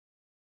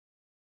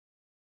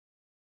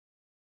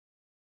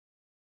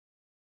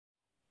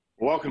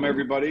Welcome,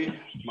 everybody.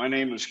 My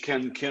name is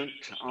Ken Kent.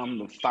 I'm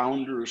the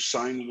founder of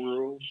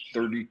Signworld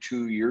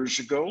 32 years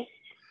ago.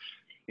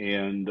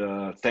 And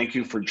thank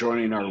you for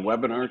joining our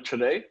webinar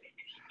today.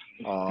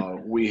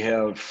 We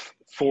have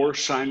 4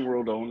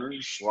 Signworld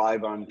owners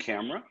live on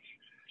camera.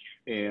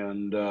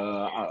 And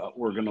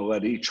we're going to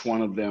let each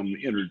one of them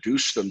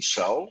introduce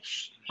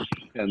themselves.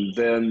 And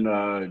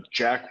then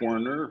Jack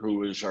Werner,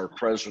 who is our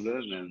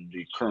president and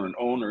the current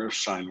owner of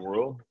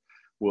Signworld,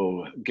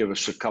 will give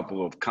us a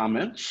couple of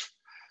comments.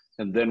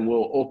 And then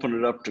we'll open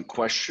it up to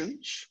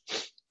questions.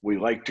 We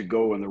like to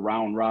go in the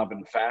round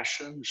robin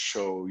fashion.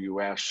 So you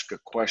ask a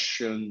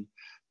question,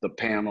 the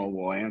panel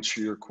will answer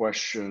your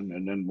question,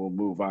 and then we'll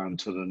move on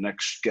to the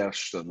next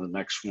guest and the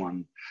next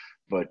one.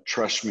 But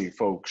trust me,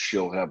 folks,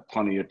 you'll have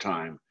plenty of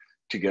time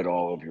to get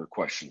all of your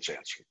questions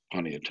answered,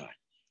 plenty of time.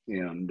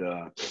 And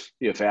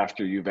if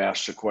after you've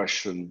asked a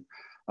question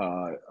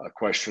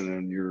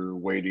and you're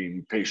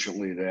waiting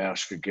patiently to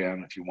ask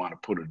again, if you want to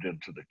put it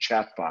into the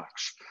chat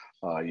box,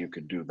 you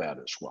can do that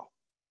as well.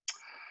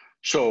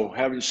 So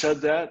having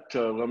said that,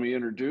 let me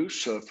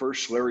introduce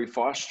first Larry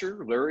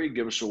Foster. Larry,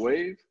 give us a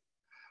wave.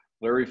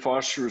 Larry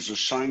Foster is a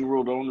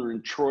Signworld owner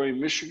in Troy,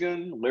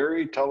 Michigan.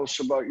 Larry, tell us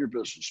about your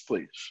business,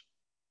 please.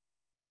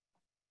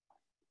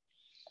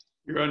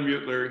 You're on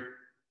mute, Larry.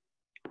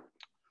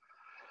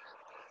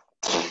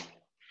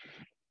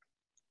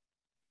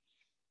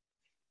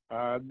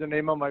 The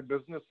name of my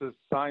business is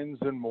Signs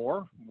and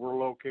More. We're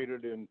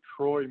located in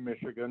Troy,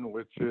 Michigan,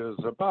 which is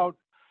about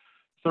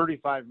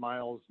 35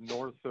 miles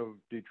north of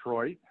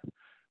Detroit.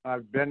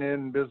 I've been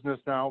in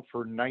business now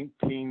for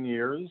 19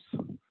 years.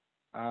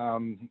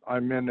 I'm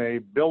in a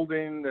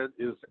building that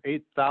is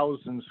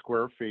 8,000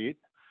 square feet.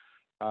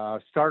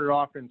 Started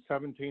off in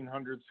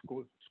 1,700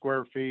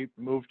 square feet,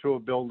 moved to a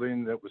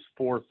building that was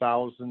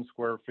 4,000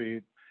 square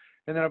feet.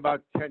 And then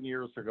about 10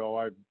 years ago,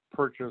 I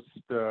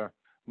purchased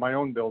my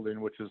own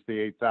building, which is the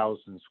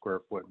 8,000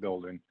 square foot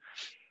building.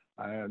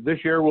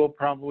 This year, we'll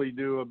probably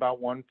do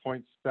about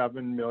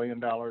 $1.7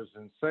 million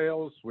in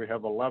sales. We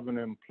have 11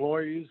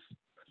 employees.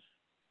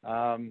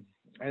 And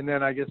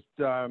then I guess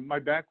my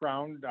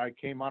background, I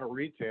came out of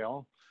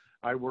retail.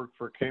 I worked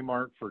for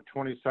Kmart for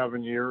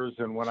 27 years.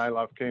 And when I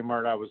left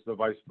Kmart, I was the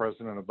vice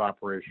president of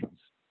operations.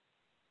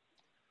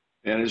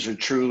 And is it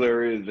true,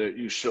 Larry, that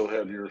you still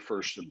have your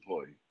first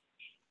employee?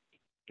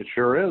 It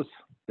sure is.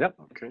 Yep.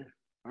 Okay.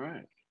 All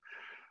right.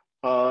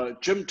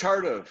 Jim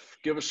Tardif,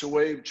 give us a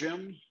wave,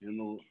 Jim,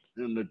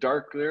 in the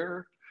dark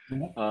there.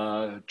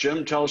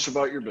 Jim, tell us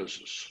about your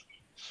business.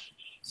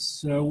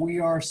 So we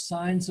are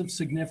Signs of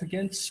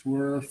Significance.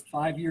 We're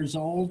 5 years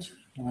old.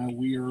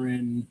 We are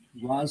in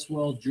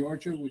Roswell,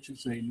 Georgia, which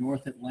is a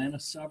North Atlanta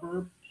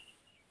suburb.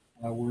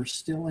 We're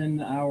still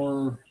in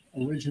our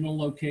original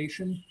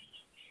location.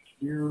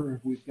 Here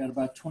we've got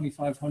about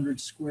 2,500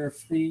 square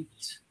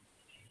feet.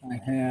 I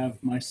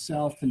have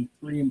myself and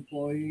 3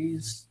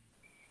 employees.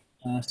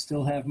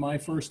 Still have my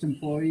first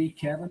employee,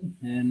 Kevin,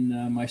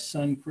 and my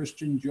son,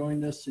 Christian,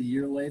 joined us a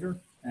year later,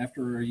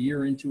 after a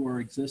year into our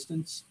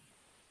existence.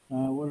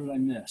 What did I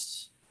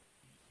miss?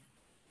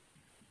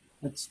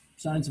 That's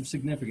Signs of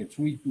Significance.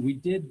 We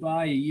did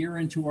buy a year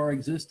into our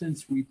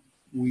existence. We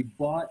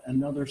bought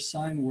another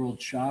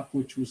Signworld shop,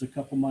 which was a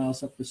couple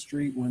miles up the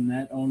street when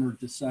that owner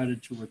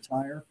decided to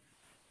retire.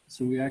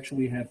 So we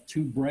actually have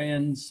 2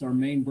 brands. Our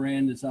main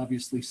brand is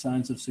obviously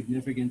Signs of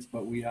Significance,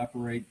 but we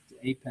operate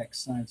Apex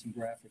Signs and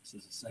Graphics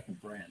as a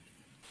second brand.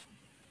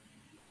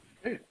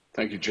 Okay,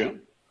 thank you,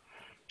 Jim.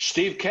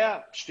 Steve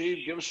Kapp,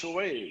 Steve, give us a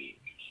wave.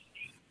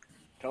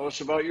 Tell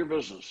us about your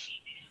business.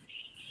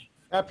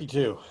 Happy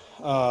to.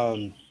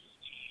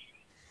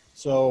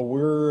 So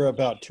we're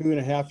about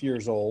 2.5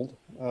 years old,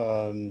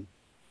 and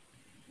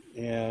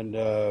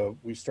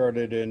we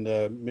started in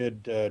the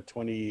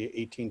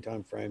mid-2018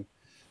 timeframe.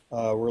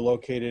 We're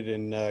located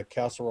in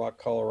Castle Rock,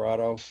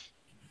 Colorado.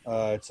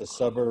 It's a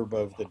suburb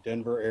of the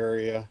Denver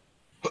area.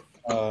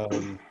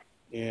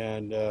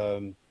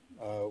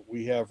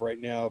 We have right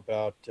now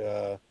about,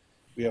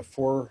 we have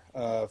four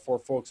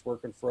folks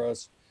working for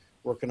us,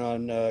 working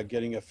on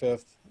getting a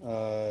 5th.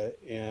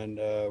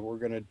 We're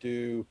going to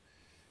do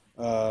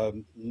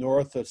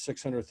north of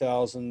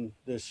 600,000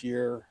 this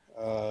year.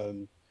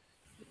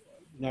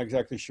 Not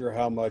exactly sure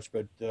how much,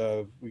 but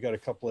we got a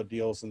couple of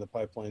deals in the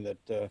pipeline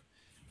that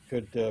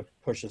could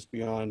push us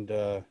beyond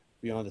the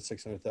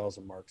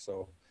 600,000 mark.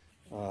 So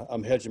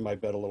I'm hedging my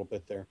bet a little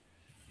bit there.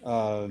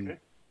 Okay.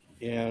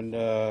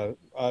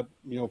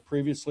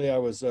 Previously I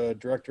was a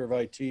director of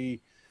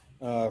IT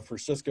for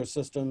Cisco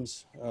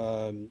Systems,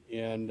 I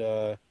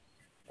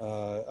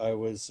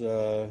was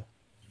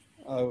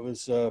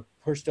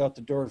pushed out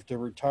the door to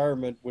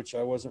retirement, which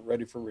I wasn't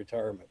ready for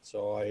retirement.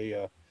 So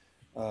I,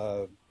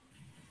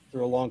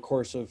 through a long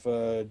course of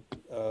a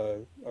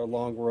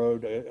long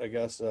road, I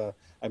guess,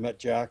 I met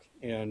Jack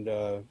and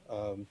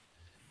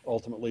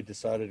ultimately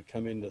decided to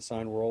come into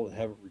Signworld and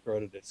haven't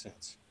regretted it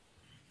since.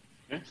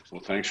 Okay.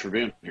 Well, thanks for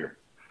being here.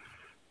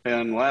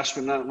 And last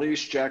but not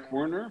least, Jack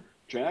Werner.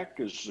 Jack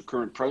is the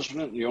current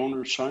president and the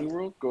owner of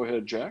Signworld. Go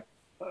ahead, Jack.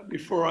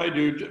 Before I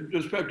do,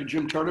 just back to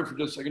Jim Tarter for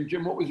just a second.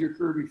 Jim, what was your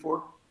career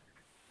before?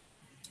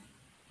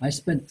 I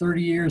spent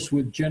 30 years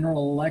with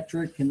General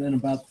Electric and then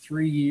about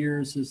 3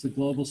 years as the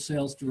global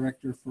sales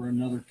director for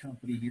another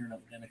company here in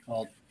Atlanta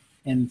called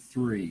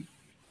N3.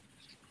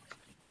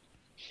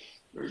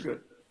 Very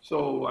good.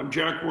 So I'm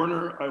Jack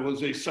Werner. I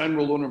was a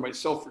Signworld owner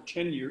myself for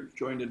 10 years,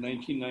 joined in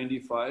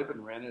 1995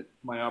 and ran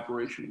my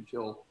operation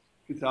until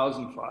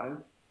 2005.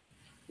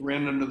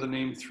 Ran under the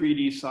name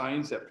 3D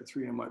Signs after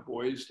three of my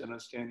boys,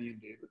 Dennis, Danny,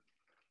 and David.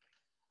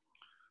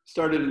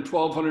 Started in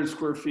 1,200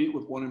 square feet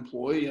with one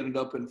employee, ended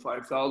up in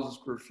 5,000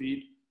 square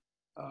feet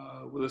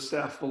with a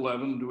staff of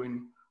 11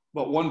 doing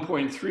about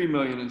 1.3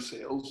 million in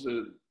sales.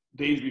 The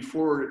days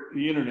before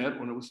the internet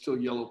when it was still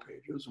Yellow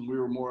Pages, and we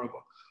were more of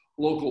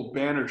a local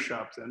banner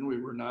shop then.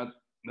 We were not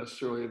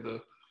necessarily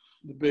the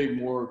big,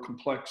 more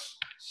complex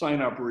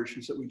sign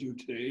operations that we do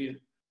today, and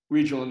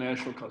regional and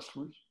national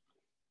customers.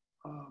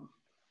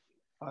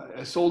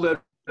 I sold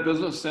that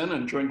business then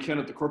and joined Ken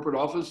at the corporate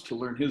office to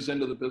learn his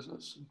end of the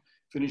business.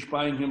 Finished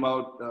buying him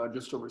out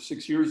just over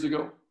 6 years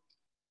ago.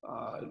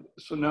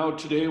 So now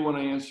today when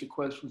I answer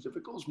questions, if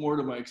it goes more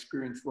to my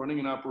experience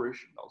running an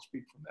operation, I'll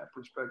speak from that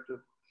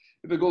perspective.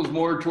 If it goes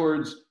more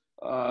towards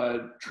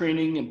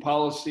training and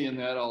policy and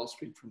that, I'll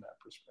speak from that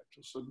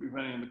perspective. So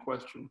depending on the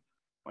question,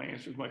 my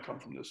answers might come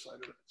from this side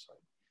or that side.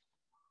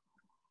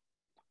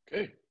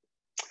 Okay.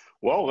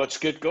 Well, let's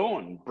get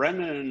going.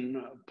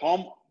 Brennan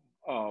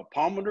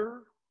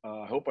Palmater,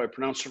 I hope I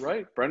pronounced it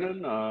right.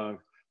 Brennan,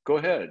 go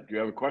ahead. Do you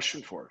have a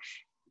question for us?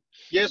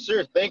 Yes,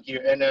 sir. Thank you.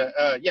 And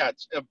yeah,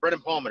 it's Brennan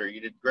Palmater. You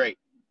did great.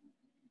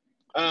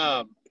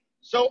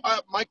 So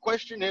my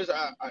question is,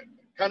 I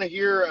kind of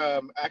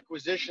hear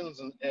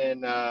acquisitions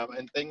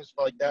and things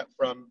like that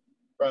from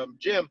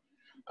Jim.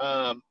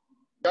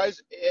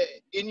 Guys,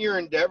 in your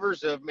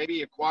endeavors of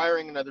maybe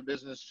acquiring another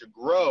business to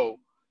grow,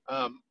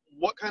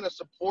 what kind of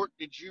support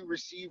did you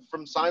receive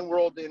from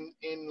Signworld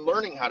in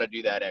learning how to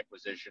do that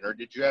acquisition? Or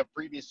did you have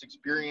previous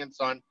experience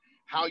on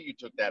how you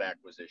took that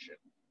acquisition?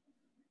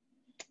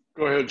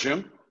 Go ahead,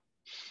 Jim.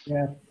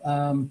 Yeah,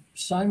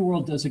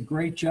 Signworld does a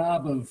great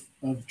job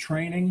of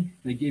training.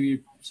 They give you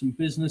some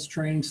business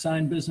training,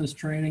 sign business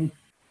training.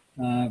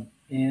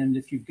 And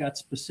if you've got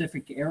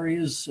specific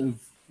areas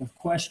of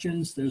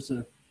questions, there's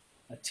a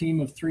team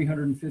of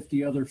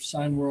 350 other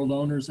Signworld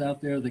owners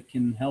out there that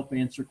can help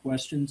answer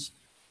questions.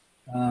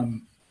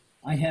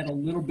 I had a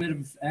little bit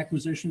of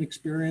acquisition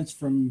experience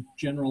from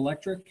General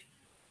Electric.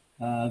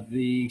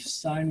 The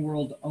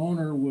Signworld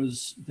owner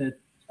that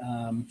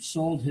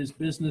sold his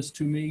business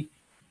to me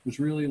was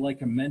really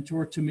like a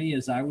mentor to me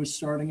as I was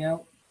starting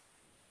out.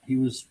 He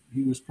was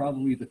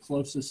probably the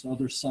closest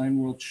other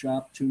Signworld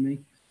shop to me.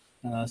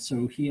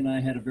 So he and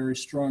I had a very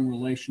strong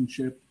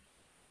relationship.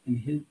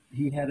 And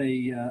he had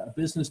a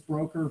business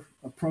broker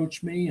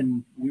approach me,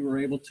 and we were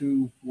able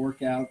to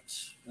work out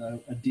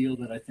a deal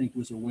that I think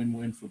was a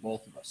win-win for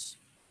both of us.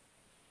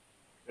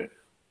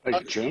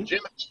 Thank you,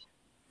 Jim.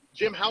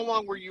 Jim, how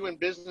long were you in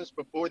business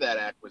before that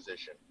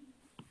acquisition?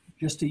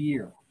 Just a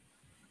year.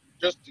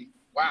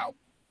 Wow.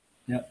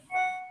 Yep.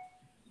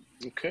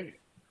 Okay.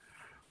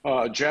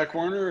 Jack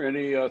Werner,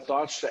 any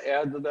thoughts to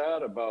add to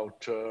that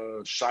about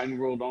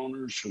Signworld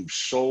owners who've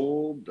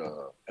sold,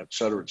 et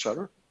cetera, et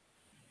cetera?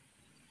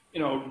 You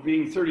know,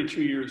 being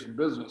 32 years in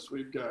business,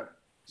 we've got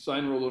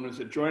Signworld owners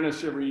that join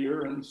us every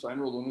year and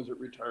Signworld owners that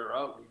retire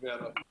out. We've had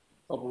a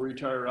couple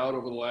retire out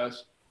over the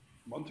last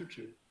month or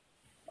two.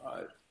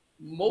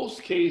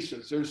 Most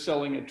cases, they're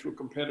selling it to a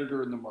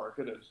competitor in the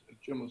market, as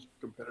Jim was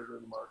a competitor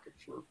in the market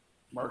for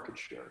market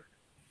share.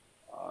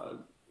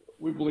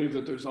 We believe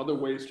that there's other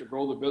ways to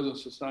grow the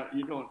business.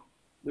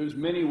 There's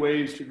many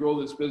ways to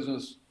grow this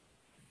business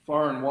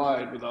far and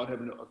wide without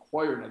having to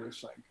acquire another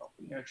sign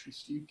company. Actually,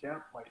 Steve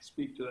Camp might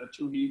speak to that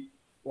too. He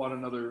bought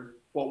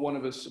one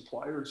of his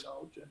suppliers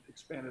out and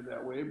expanded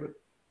that way. But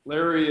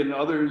Larry and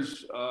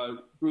others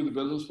grew the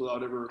business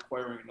without ever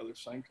acquiring another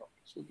sign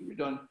company. So it can be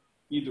done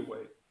either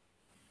way.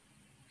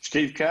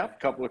 Steve Cap, a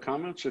couple of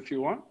comments if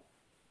you want.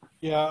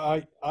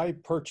 Yeah, I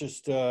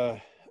purchased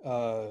a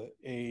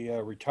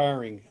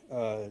retiring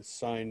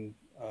sign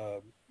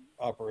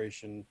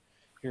operation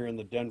here in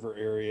the Denver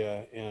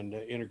area and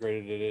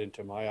integrated it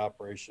into my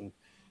operation.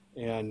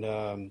 And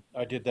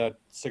I did that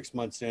 6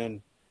 months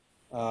in.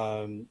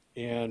 You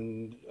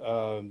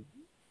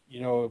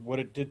know, what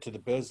it did to the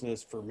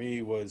business for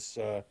me was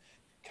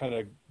kind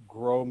of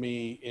grow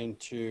me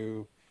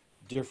into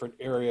different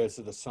areas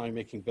of the sign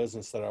making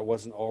business that I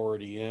wasn't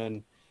already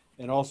in,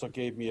 and also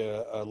gave me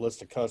a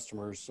list of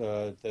customers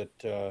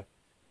that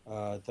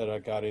I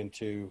got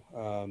into,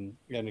 and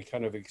it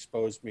kind of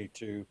exposed me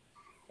to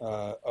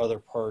other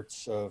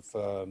parts of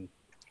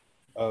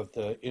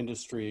the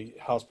industry,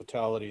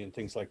 hospitality and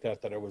things like that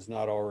I was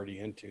not already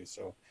into.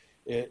 So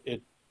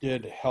it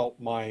did help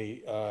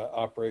my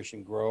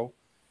operation grow.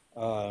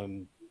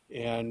 And,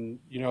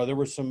 you know, there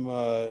were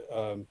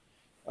some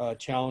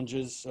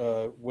challenges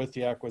with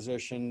the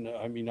acquisition.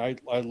 I mean, I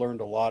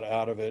learned a lot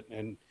out of it.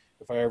 And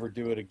if I ever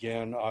do it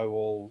again, I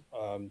will,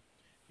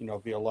 you know,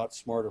 be a lot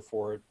smarter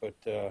for it. But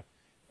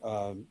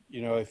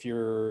You know, if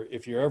you're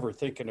ever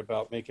thinking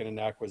about making an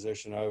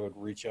acquisition, I would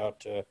reach out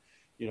to,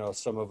 you know,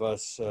 some of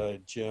us,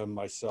 Jim,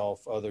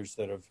 myself, others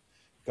that have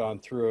gone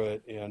through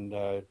it, and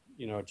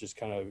you know, just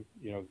kind of,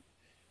 you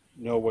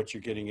know what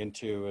you're getting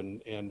into,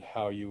 and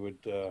how you would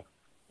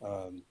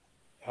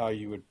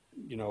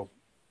you know,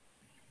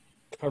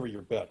 cover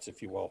your bets,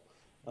 if you will.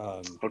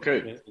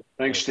 Okay,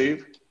 thanks,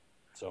 Steve.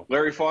 So,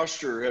 Larry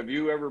Foster, have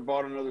you ever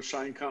bought another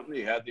sign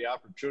company, had the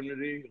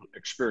opportunity,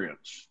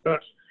 experience?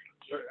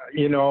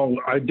 You know,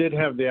 I did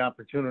have the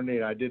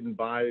opportunity. I didn't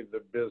buy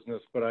the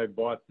business, but I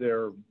bought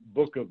their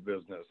book of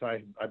business.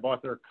 I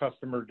bought their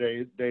customer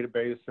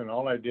database, and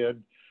all I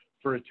did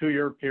for a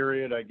 2-year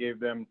period, I gave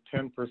them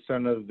 10%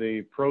 of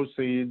the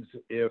proceeds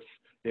if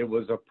it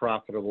was a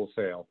profitable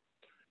sale.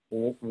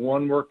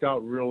 One worked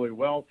out really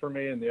well for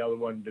me, and the other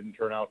one didn't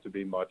turn out to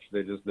be much.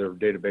 Their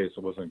database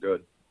wasn't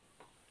good.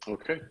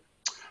 Okay.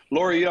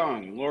 Lori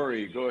Young.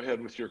 Lori, go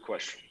ahead with your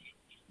question.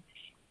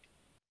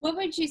 What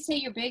would you say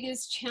your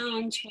biggest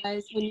challenge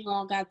was when you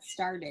all got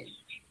started?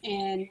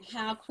 And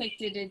how quick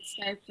did it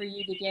start for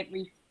you to get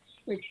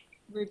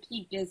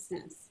repeat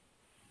business?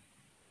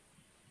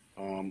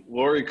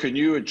 Lori, can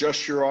you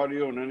adjust your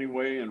audio in any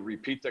way and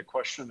repeat that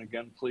question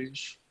again,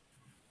 please?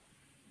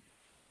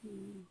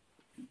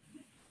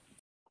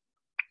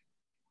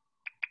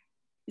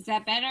 Is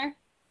that better?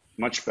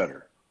 Much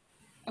better.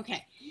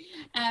 Okay.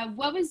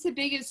 What was the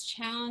biggest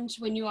challenge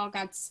when you all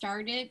got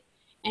started?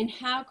 And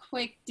how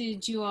quick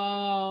did you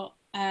all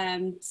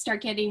start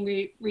getting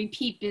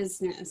repeat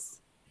business?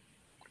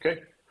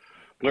 Okay.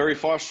 Larry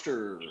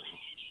Foster,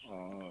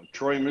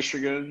 Troy,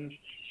 Michigan.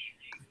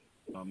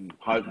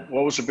 What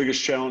was the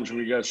biggest challenge when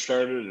you got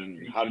started,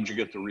 and how did you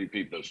get the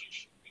repeat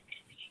business?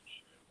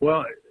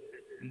 Well,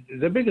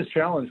 the biggest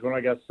challenge when I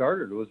got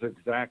started was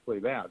exactly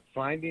that,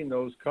 finding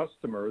those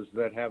customers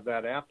that have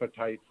that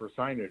appetite for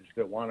signage,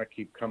 that want to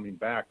keep coming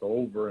back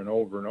over and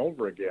over and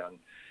over again.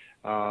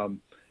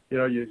 You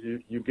know,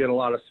 you get a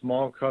lot of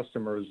small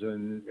customers,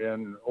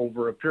 and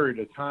over a period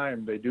of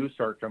time, they do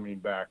start coming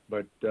back,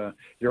 but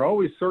you're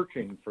always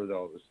searching for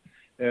those.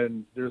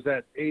 And there's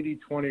that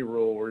 80-20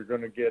 rule where you're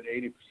going to get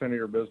 80% of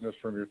your business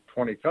from your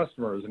 20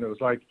 customers. And it was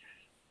like,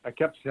 I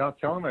kept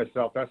telling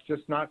myself, that's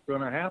just not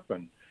going to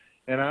happen.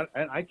 And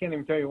I can't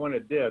even tell you when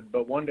it did,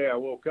 but one day I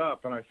woke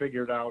up and I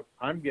figured out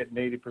I'm getting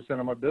 80%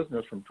 of my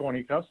business from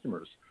 20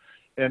 customers.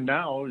 And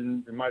now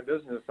in my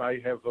business,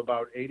 I have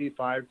about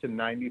 85 to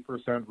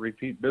 90%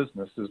 repeat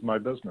business is my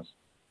business.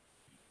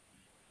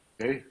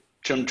 Okay.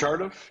 Jim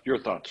Tardif, your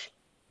thoughts?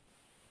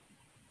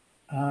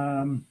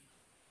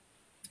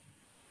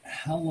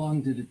 How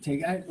long did it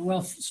take?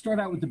 Well, start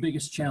out with the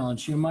biggest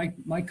challenge. You know,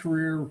 my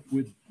career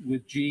with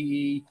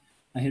GE,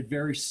 I had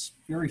very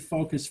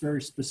focused,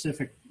 very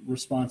specific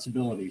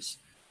responsibilities.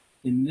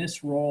 In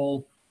this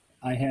role,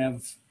 I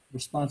have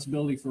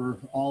responsibility for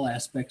all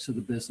aspects of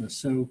the business.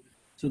 So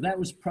that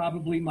was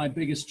probably my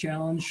biggest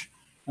challenge,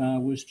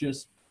 was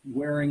just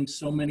wearing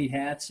so many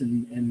hats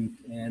and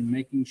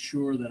making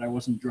sure that I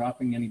wasn't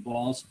dropping any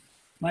balls.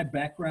 My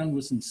background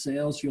was in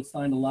sales. You'll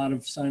find a lot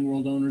of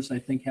Signworld owners, I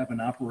think, have an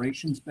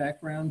operations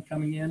background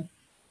coming in.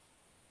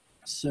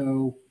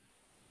 So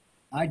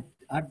I've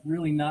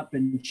really not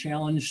been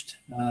challenged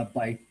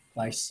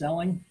by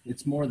selling.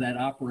 It's more that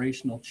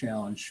operational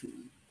challenge.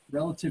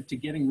 Relative to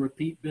getting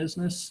repeat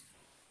business,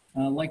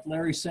 like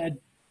Larry said,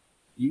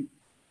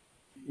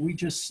 we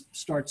just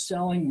start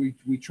selling.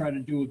 We try to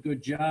do a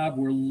good job.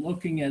 We're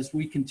looking, as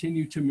we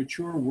continue to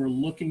mature, we're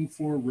looking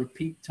for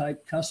repeat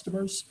type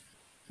customers.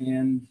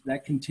 And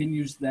that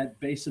continues, that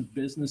base of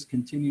business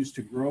continues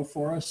to grow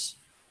for us.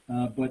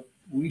 But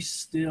we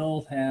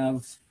still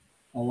have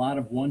a lot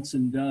of once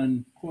and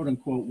done, quote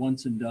unquote,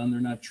 once and done. They're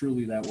not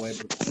truly that way,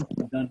 but once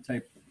and done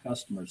type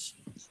customers.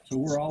 So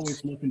we're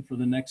always looking for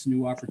the next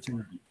new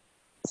opportunity.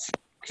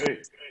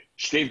 Okay.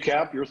 Steve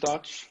Kapp, your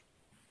thoughts?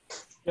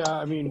 yeah,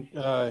 I mean,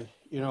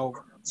 you know,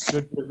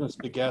 good business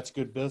begets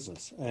good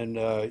business, and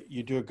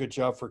you do a good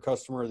job for a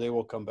customer, they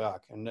will come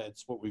back. And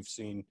that's what we've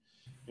seen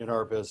in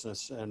our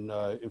business. And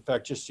in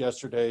fact, just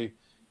yesterday,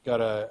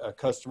 got a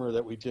customer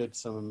that we did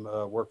some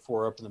work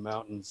for up in the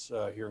mountains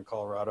here in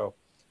Colorado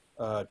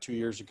 2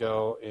 years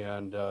ago.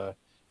 And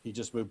he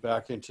just moved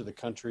back into the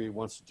country,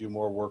 wants to do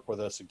more work with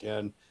us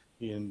again.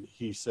 And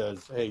he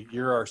says, hey,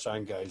 you're our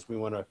sign guys. We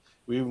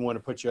even want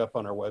to put you up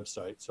on our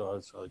website. So I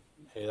was like,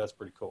 hey, that's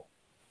pretty cool.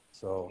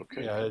 So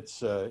okay. Yeah, it's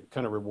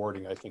kind of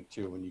rewarding, I think,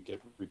 too, when you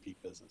get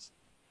repeat business.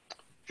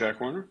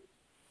 Jack Warner?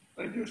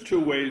 I think there's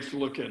 2 ways to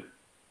look at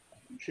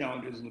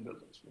challenges in the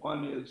business.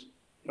 One is,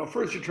 you know,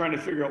 first you're trying to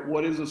figure out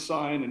what is a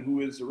sign and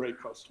who is the right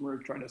customer,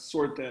 trying to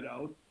sort that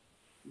out.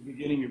 In the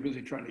beginning, you're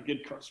busy trying to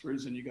get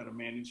customers, and you got to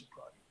manage the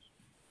project.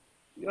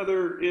 The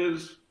other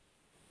is,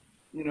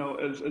 you know,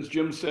 as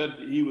Jim said,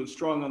 he was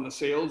strong on the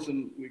sales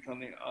and weak on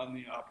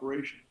the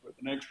operation. But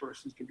the next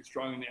person's going to be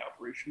strong on the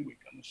operation, weak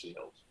on the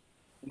sales.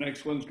 The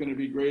next one's going to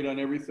be great on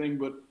everything,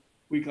 but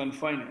weak on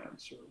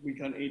finance or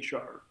weak on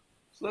HR.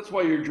 So that's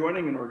why you're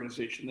joining an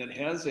organization that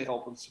has the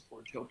help and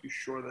support to help you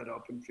shore that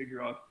up and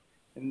figure out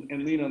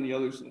and lean on the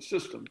others in the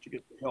system to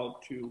get the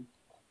help to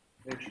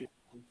actually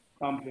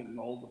competent in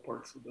all the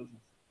parts of the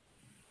business.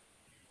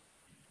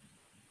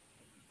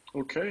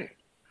 Okay.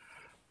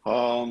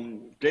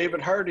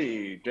 David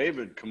Hardy.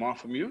 David, come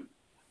off of mute.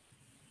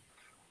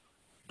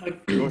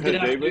 Go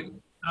ahead,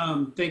 David.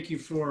 Thank you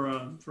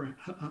for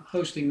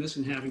hosting this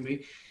and having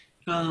me.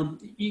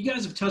 You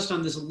guys have touched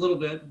on this a little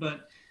bit,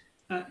 but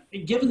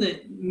given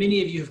that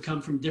many of you have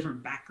come from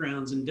different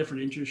backgrounds and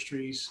different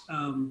industries,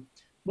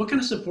 what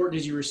kind of support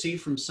did you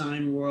receive from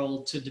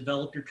Signworld to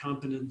develop your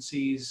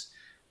competencies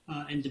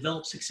and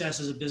develop success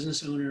as a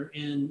business owner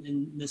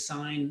in the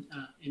sign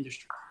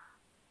industry?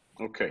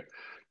 Okay.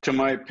 To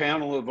my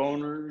panel of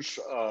owners,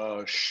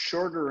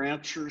 shorter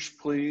answers,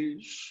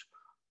 please.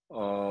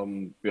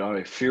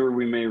 I fear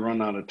we may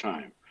run out of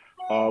time.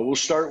 We'll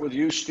start with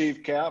you,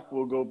 Steve Kapp.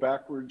 We'll go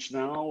backwards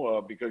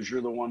now because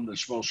you're the one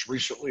that's most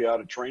recently out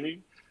of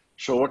training.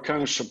 So what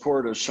kind of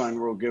support has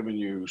Signworld given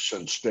you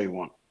since day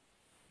one?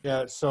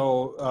 Yeah,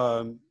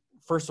 so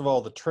first of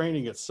all, the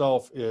training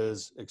itself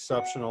is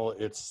exceptional.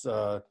 It's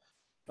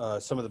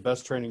some of the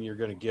best training you're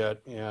going to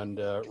get, and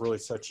really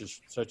sets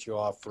you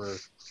off for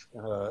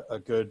a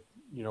good,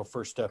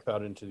 first step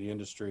out into the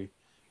industry.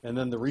 And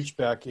then the reach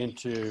back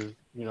into,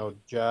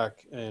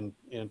 Jack and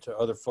into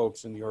other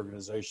folks in the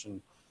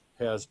organization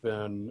has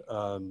been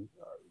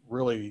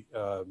really,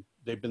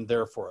 they've been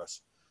there for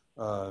us.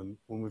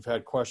 When we've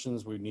had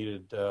questions, we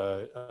needed,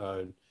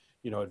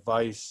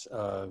 advice,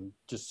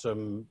 just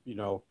some,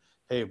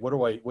 hey,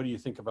 what do you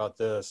think about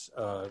this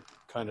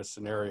kind of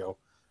scenario?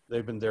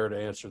 They've been there to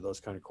answer those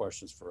kind of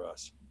questions for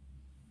us.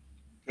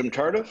 Jim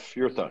Tardif,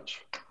 your thoughts?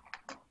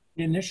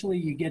 Initially,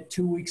 you get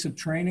 2 weeks of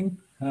training,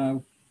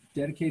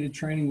 dedicated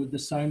training with the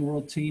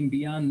Signworld team.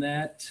 Beyond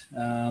that,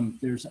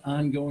 there's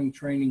ongoing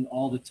training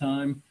all the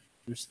time.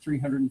 There's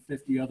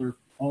 350 other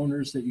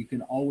owners that you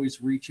can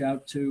always reach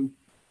out to.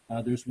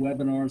 There's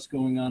webinars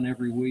going on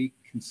every week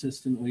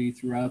consistently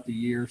throughout the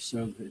year.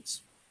 So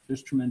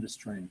there's tremendous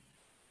training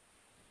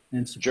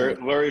and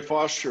support. Larry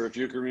Foster, if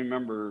you can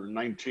remember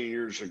 19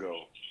 years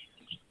ago.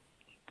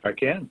 I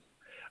can.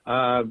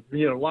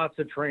 Lots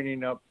of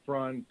training up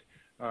front.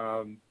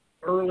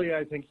 Early,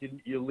 I think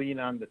you lean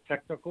on the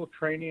technical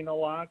training a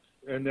lot,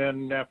 and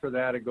then after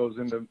that, it goes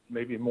into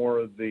maybe more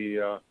of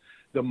the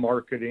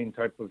marketing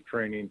type of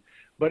training.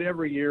 But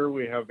every year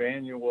we have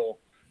annual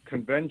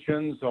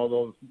conventions,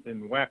 although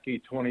in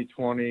wacky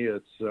 2020,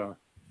 it's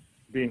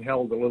being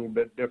held a little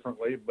bit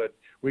differently. But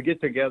we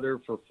get together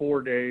for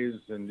 4 days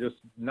and just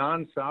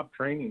nonstop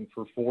training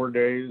for 4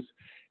 days.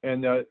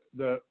 And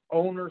the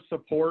owner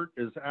support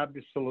is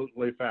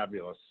absolutely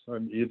fabulous.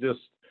 And you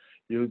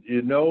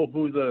know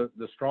who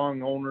the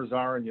strong owners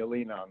are, and you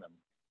lean on them.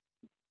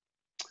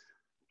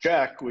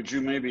 Jack, would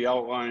you maybe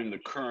outline the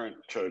current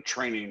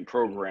training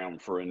program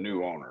for a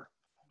new owner?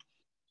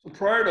 So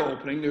prior to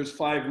opening, there's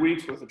 5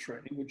 weeks worth of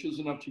training, which is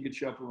enough to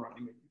get you up and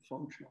running and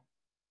functional.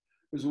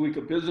 There's a week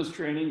of business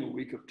training, a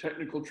week of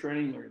technical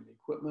training, learning the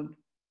equipment.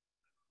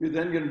 You're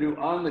then going to do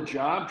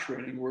on-the-job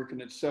training,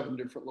 working at 7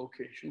 different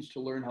locations to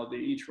learn how they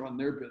each run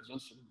their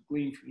business and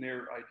glean from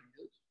their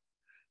ideas.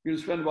 You're going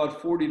to spend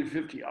about 40 to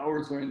 50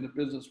 hours learning the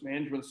business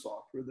management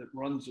software that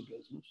runs the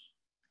business.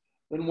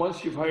 Then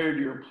once you've hired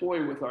your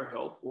employee with our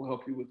help, we'll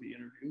help you with the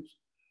interviews.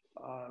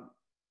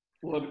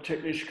 We'll have a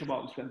technician come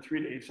out and spend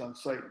 3 days on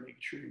site making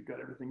sure you've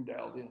got everything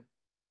dialed in.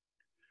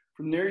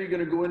 From there, you're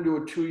going to go into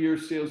a 2-year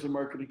sales and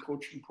marketing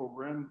coaching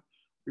program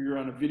where you're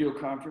on a video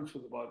conference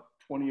with about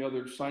 20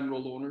 other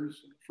Signworld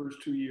owners in the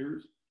first 2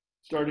 years,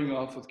 starting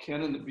off with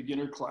Ken in the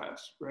beginner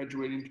class,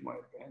 graduating to my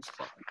advanced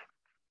class.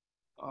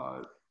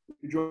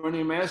 You're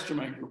joining a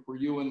mastermind group where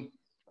you and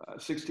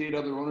 6 to 8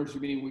 other owners are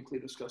meeting weekly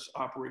to discuss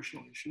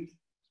operational issues.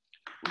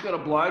 We've got a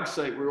blog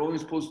site where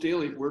owners post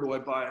daily, where do I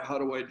buy, how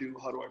do I do,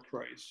 how do I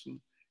price? And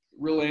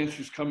real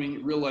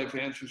life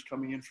answers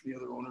coming in from the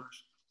other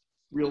owners,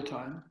 real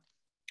time.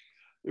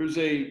 There's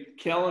a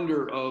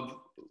calendar of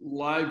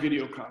live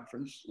video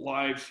conference,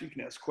 live so you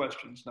can ask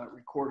questions, not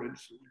recorded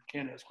so you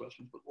can't ask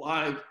questions, but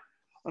live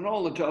on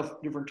all the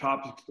different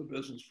topics of the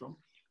business, from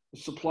the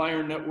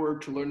supplier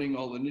network to learning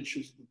all the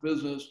niches of the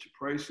business, to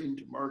pricing,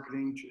 to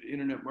marketing, to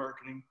internet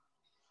marketing.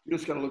 You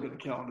just got to look at the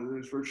calendar.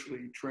 There's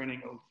virtually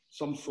training of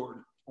some sort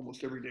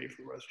almost every day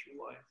for the rest of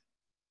your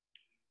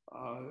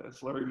life.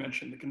 As Larry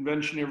mentioned, the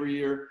convention every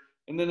year.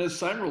 And then as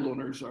Signworld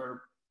owners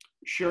are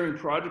sharing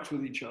projects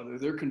with each other,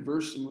 they're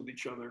conversing with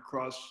each other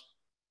across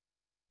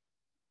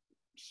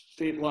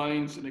state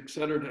lines and et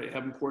cetera to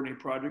have them coordinate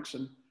projects.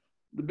 And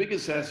the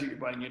biggest asset you're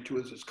buying into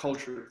is this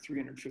culture of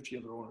 350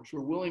 other owners who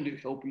are willing to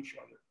help each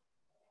other.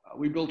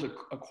 We built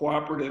a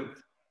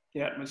cooperative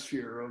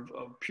atmosphere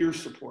of peer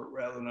support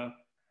rather than a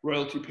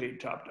royalty paid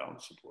top-down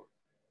support.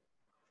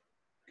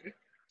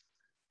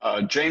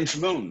 Okay. James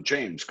Moon.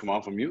 James, come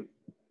off of mute.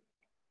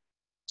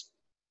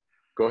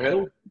 Go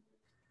ahead.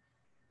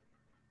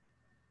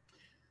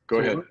 Go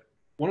ahead.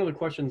 One of the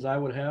questions I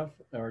would have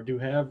or do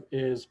have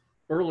is,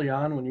 early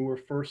on when you were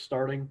first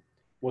starting,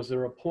 was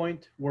there a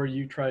point where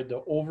you tried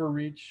to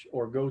overreach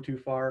or go too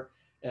far?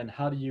 And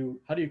how do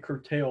you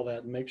curtail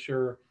that and make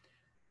sure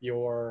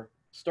you're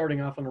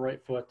starting off on the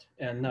right foot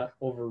and not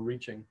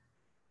overreaching?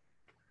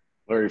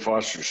 Larry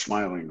Foster's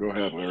smiling. Go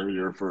ahead, Larry,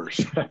 you're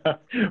first.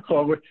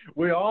 Well,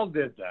 we all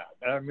did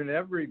that. I mean,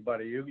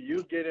 everybody.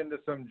 You get into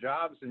some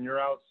jobs and you're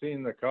out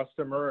seeing the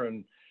customer,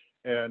 and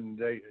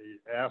they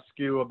ask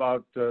you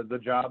about the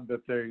job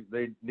that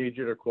they need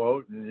you to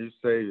quote, and you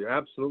say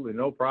absolutely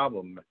no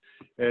problem,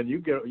 and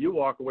you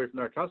walk away from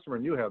that customer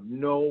and you have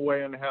no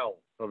way in hell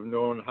of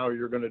knowing how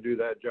you're going to do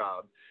that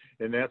job.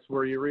 And that's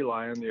where you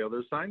rely on the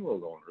other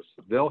Signworld owners.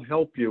 They'll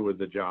help you with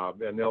the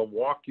job and they'll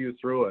walk you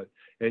through it,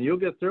 and you'll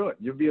get through it.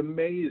 You'll be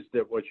amazed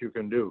at what you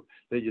can do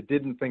that you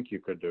didn't think you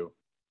could do.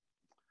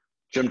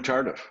 Jim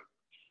Tardif.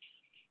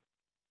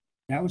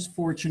 I was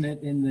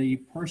fortunate in the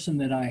person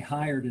that I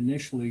hired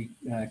initially,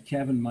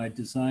 Kevin, my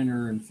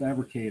designer and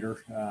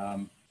fabricator,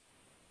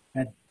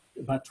 had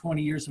about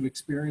 20 years of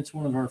experience.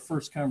 One of our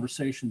first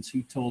conversations,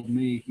 he told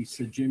me, he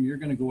said, Jim, you're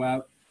going to go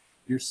out,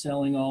 you're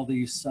selling all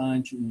these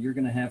signs, and you're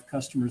going to have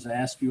customers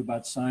ask you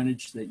about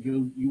signage that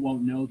you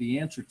won't know the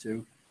answer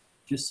to.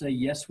 Just say,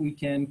 yes, we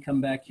can,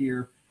 come back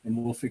here, and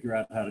we'll figure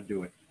out how to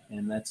do it.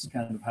 And that's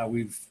kind of how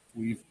we've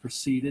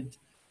proceeded.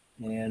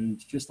 And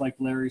just like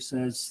Larry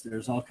says,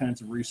 there's all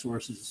kinds of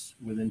resources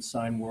within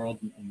Signworld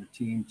and the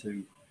team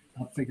to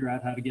help figure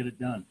out how to get it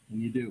done,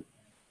 and you do.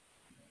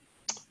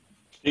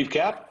 Steve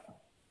Cap?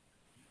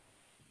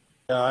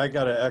 Yeah, I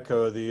got to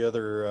echo the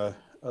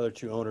other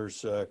two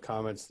owners'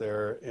 comments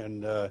there,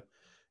 and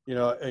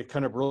it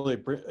kind of really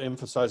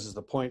emphasizes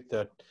the point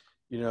that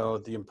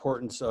the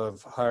importance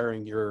of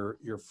hiring your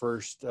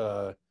first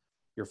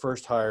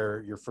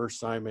hire, your first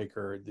sign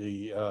maker.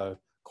 The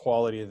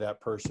quality of that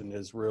person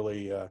is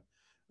really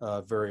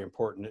very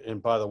important.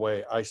 And by the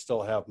way, I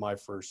still have my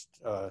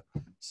first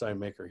sign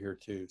maker here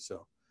too.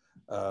 So,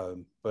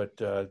 but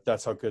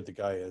that's how good the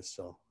guy is.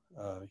 So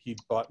he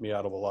bought me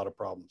out of a lot of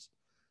problems.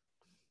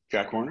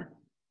 Jack Warner?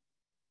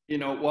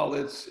 While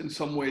it's in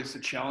some ways the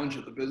challenge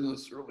of the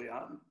business early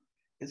on,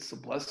 it's the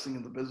blessing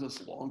of the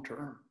business long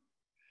term.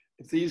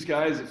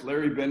 If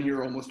Larry been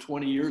here almost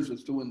 20 years,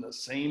 was doing the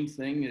same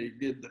thing that he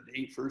did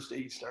the first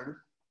day he started,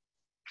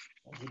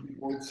 he'd be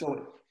more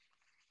silly.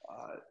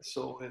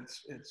 So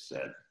it's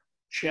that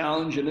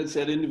challenge, and it's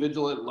that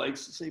individual that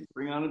likes to say,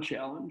 bring on a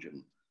challenge,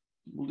 and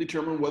we'll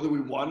determine whether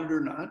we want it or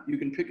not. You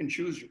can pick and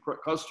choose your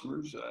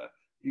customers.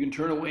 You can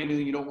turn away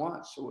anything you don't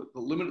want. So the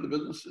limit of the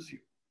business is you.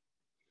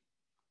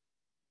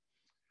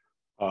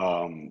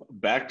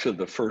 Back to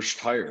the first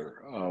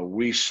hire,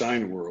 we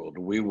Signworld,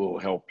 we will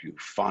help you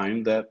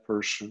find that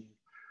person.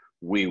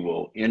 We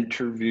will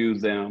interview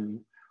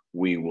them.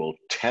 We will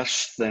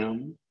test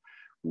them.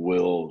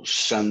 We'll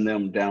send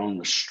them down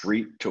the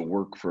street to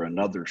work for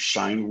another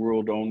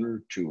Signworld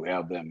owner to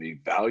have them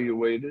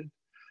evaluated.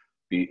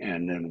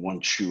 And then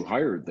once you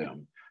hire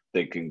them,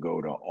 they can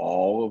go to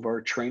all of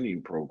our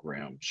training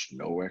programs,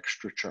 no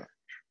extra charge.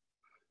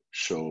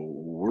 So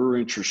we're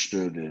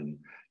interested in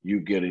you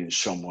getting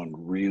someone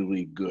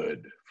really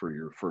good for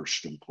your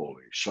first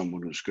employee,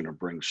 someone who's going to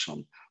bring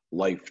some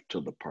life to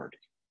the party.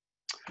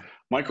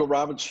 Michael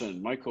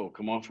Robinson. Michael,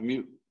 come off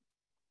mute.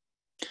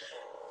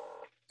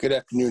 Good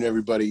afternoon,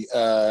 everybody,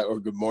 or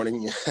good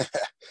morning.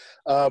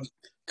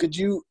 Could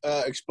you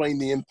explain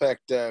the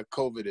impact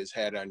COVID has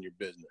had on your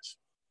business?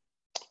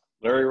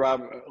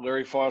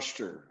 Larry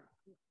Foster,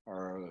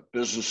 are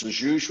business as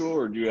usual,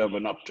 or do you have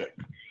an uptick?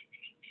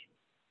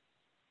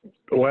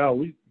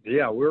 Well,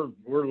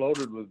 we're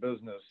loaded with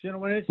business.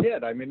 When it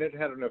hit, it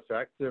had an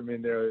effect.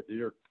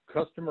 Your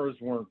customers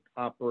weren't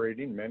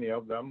operating, many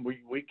of them.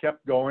 We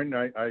kept going.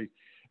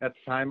 At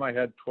the time, I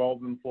had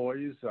 12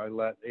 employees. I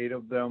let 8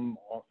 of them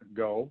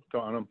go to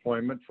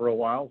unemployment for a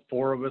while.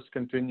 4 of us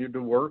continued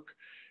to work,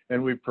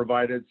 and we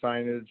provided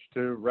signage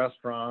to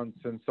restaurants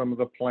and some of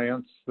the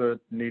plants that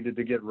needed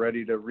to get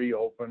ready to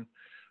reopen.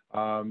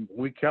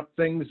 We kept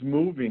things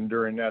moving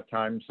during that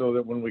time so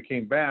that when we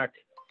came back,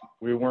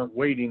 we weren't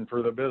waiting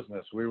for the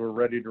business. We were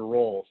ready to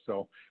roll.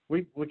 So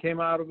we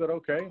came out of it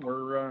okay.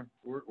 We're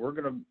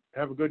going to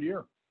have a good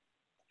year.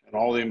 And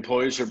all the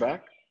employees are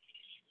back?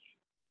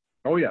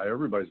 Oh yeah,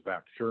 everybody's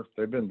back. Sure,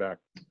 they've been back.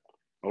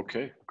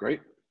 Okay,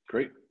 great.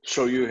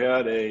 So you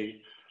had a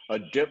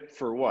dip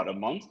for what, a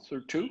month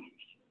or 2?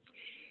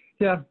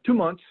 Yeah, 2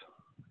 months.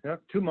 Yeah,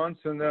 2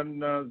 months, and then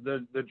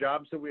the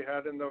jobs that we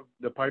had in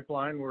the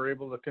pipeline were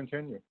able to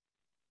continue.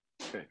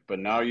 Okay, but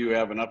now you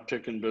have an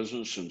uptick in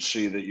business and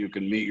see that you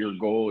can meet your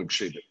goal,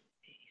 exceed it.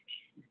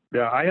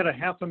 Yeah, I had a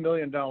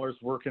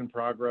 $500,000 work in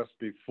progress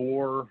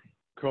before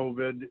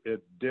COVID.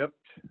 It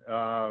dipped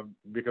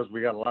because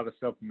we got a lot of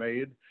stuff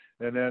made,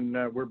 and then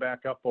we're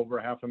back up over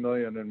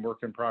 $500,000 in work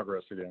in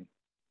progress again.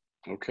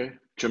 Okay,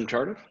 Jim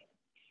Tardif?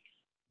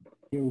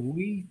 Yeah,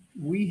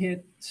 we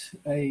hit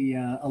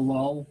a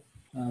lull.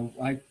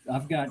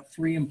 I've got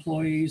 3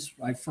 employees.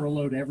 I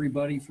furloughed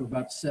everybody for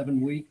about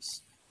 7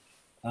 weeks.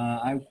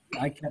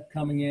 I kept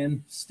coming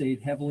in,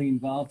 stayed heavily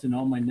involved in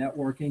all my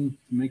networking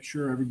to make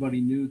sure everybody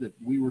knew that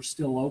we were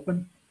still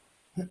open.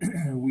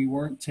 We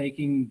weren't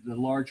taking the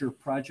larger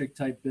project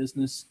type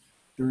business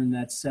during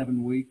that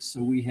 7 weeks.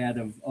 So we had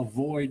a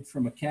void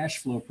from a cash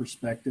flow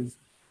perspective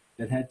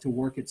that had to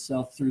work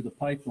itself through the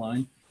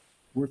pipeline.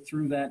 We're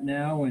through that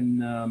now,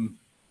 and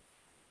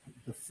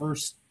the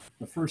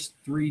first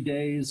 3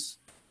 days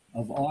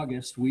of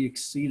August, we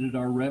exceeded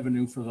our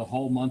revenue for the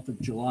whole month of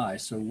July.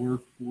 So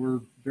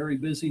we're very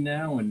busy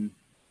now and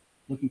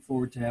looking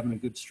forward to having a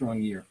good,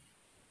 strong year.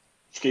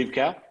 Steve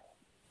Cap?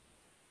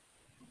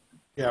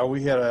 Yeah,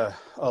 we had a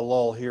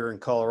lull here in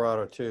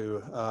Colorado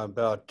too,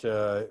 about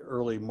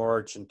early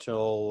March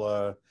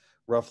until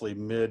roughly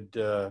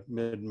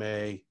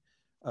mid-May,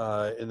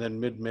 and then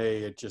mid-May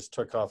it just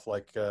took off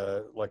like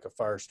a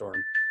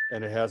firestorm,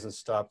 and it hasn't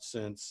stopped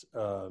since.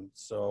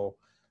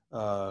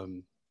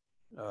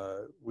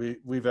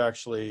 We've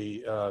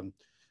actually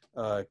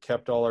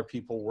kept all our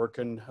people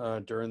working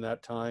during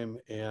that time,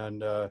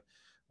 and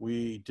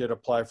we did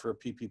apply for a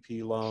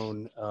PPP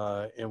loan,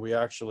 and we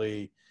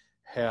actually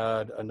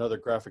had another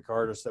graphic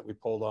artist that we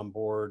pulled on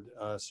board.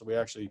 So we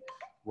actually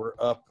were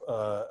up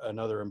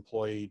another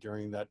employee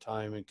during that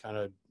time and kind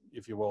of,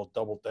 if you will,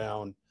 doubled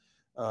down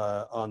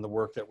on the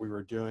work that we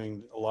were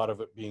doing, a lot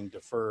of it being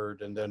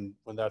deferred. And then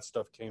when that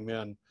stuff came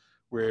in,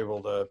 we were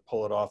able to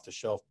pull it off the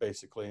shelf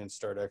basically and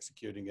start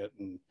executing it.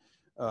 And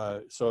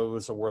so it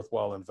was a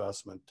worthwhile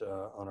investment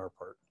on our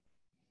part.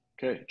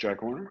 Okay,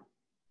 Jack Warner?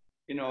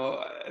 You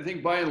know, I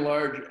think by and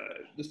large,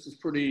 this is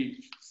pretty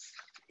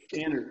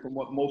standard from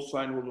what most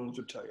Signworld owners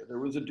would tell you. There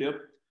was a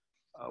dip.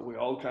 We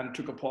all kind of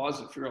took a pause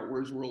and figure out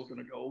where's the world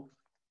going to go.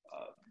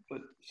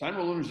 But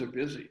Signworld owners are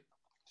busy.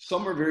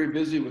 Some are very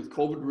busy with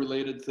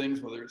COVID-related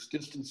things, whether it's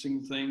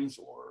distancing things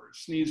or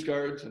sneeze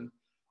guards, and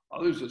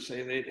others would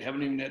say they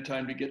haven't even had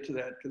time to get to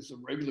that because the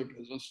regular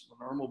business, the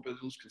normal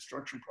business,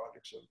 construction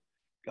projects have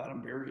got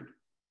them buried.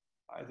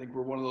 I think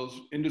we're one of those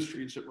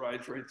industries that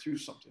rides right through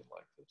something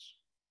like this.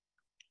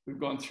 We've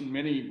gone through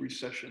many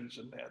recessions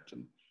and that,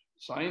 and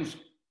signs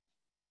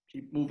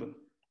keep moving.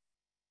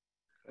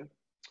 Okay.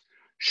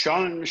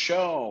 Sean and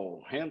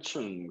Michelle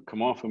Hanson,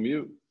 come off of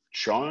mute.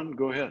 Sean,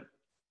 go ahead.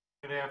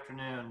 Good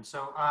afternoon.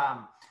 So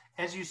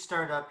as you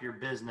start up your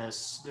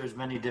business, there's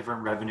many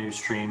different revenue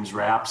streams,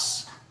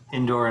 wraps,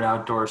 indoor and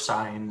outdoor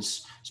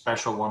signs,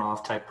 special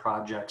one-off type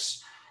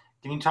projects.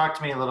 Can you talk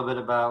to me a little bit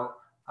about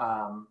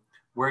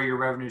where your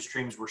revenue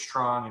streams were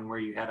strong and where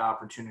you had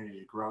opportunity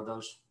to grow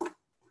those?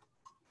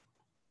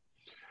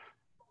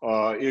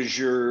 Is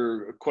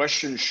your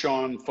question,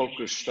 Sean,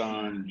 focused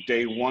on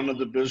day one of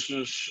the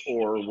business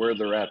or where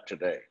they're at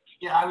today?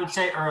 Yeah, I would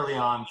say early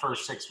on,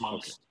 first 6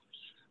 months.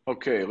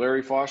 Okay,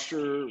 Larry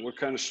Foster, what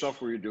kind of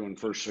stuff were you doing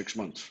first 6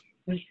 months?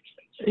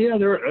 Yeah,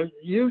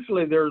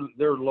 usually they're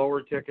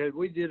lower ticket.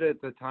 We did at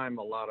the time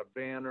a lot of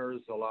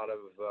banners, a lot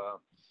of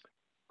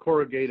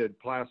corrugated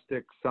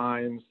plastic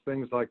signs,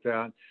 things like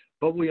that.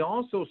 But we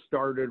also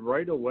started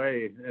right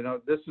away, and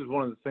this is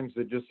one of the things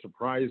that just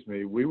surprised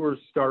me. We were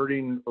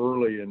starting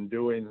early and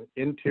doing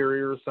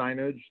interior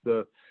signage,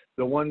 the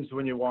ones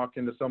when you walk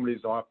into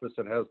somebody's office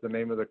that has the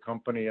name of the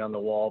company on the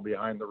wall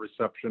behind the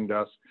reception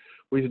desk.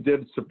 We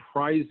did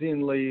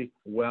surprisingly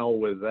well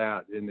with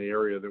that in the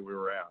area that we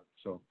were at.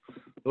 So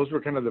those were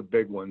kind of the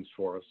big ones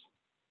for us.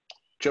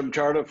 Jim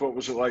Tardif, what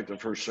was it like the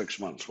first 6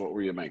 months? What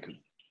were you making?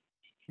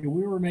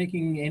 We were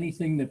making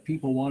anything that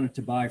people wanted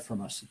to buy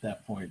from us at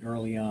that point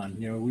early on.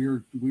 You know, we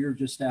were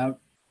just out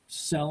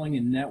selling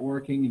and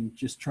networking and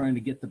just trying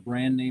to get the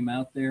brand name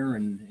out there.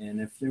 And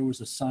if there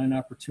was a sign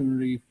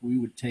opportunity, we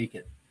would take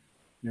it.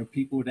 You know,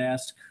 people would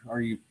ask,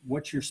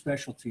 what's your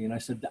specialty? And I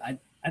said, I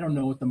don't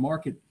know what the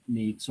market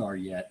needs are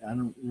yet.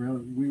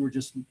 We were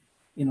just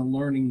in a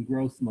learning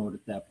growth mode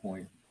at that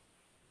point.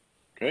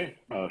 Okay.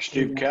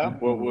 Steve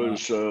Cap, what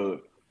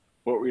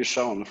were you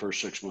selling the first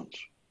 6 months?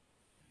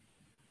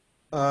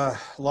 A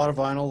lot of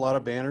vinyl, a lot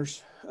of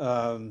banners,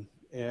 and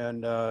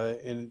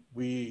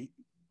we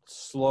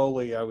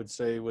slowly, I would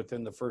say,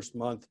 within the first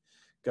month,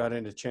 got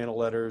into channel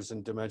letters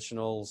and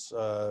dimensionals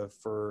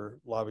for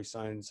lobby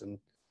signs, and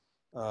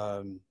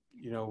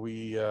you know,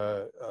 we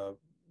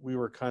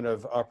were kind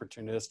of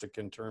opportunistic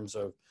in terms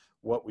of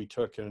what we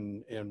took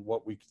and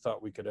what we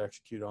thought we could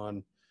execute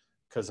on,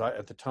 because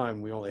at the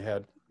time we only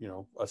had, you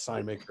know, a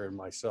sign maker and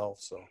myself.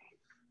 So,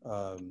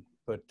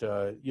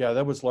 yeah,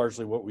 that was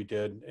largely what we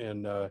did,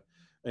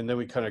 and then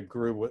we kind of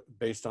grew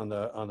based on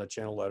the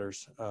channel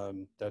letters.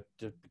 That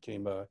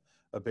became a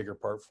bigger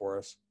part for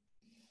us.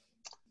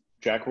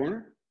 Jack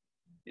Warner?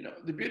 You know,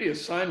 the beauty of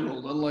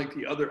Signworld, unlike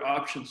the other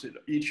options that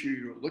each year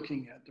you're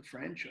looking at, the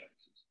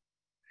franchises,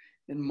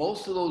 in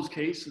most of those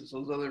cases,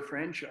 those other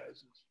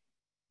franchises,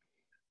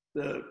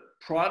 the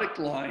product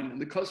line and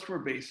the customer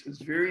base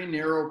is very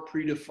narrow,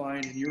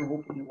 predefined, and you're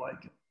hoping you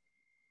like it.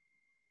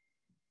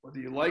 Whether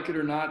you like it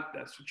or not,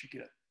 that's what you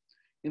get.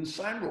 In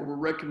Signworld, we're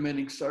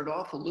recommending start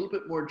off a little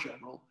bit more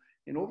general,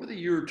 and over the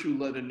year or two,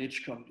 let a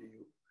niche come to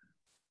you.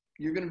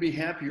 You're going to be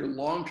happier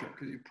long-term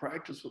because you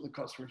practice with the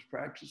customers,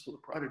 practice with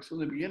the product. So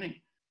in the beginning,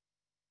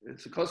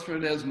 it's a customer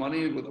that has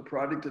money with a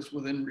product that's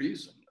within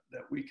reason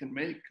that we can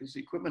make, because the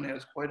equipment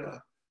has quite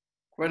a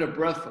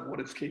breadth of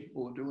what it's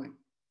capable of doing.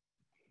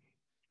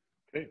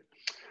 Okay.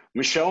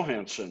 Michelle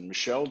Hanson.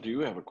 Michelle, do you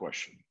have a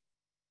question?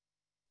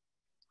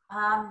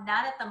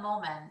 Not at the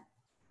moment.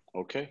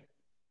 Okay.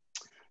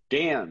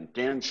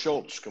 Dan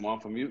Schultz, come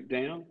off of mute,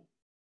 Dan.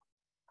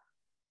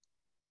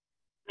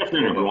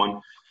 afternoon, everyone.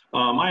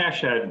 I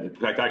actually had, in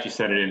fact, I actually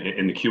said it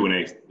in the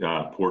Q&A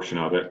portion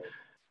of it.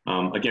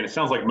 Again, it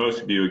sounds like most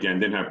of you, again,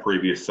 didn't have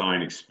previous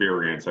sign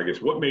experience. I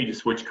guess, what made you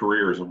switch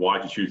careers and why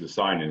did you choose the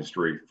sign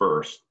industry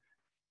first?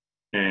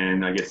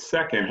 And I guess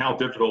second, how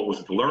difficult was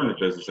it to learn the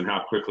business and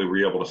how quickly were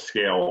you able to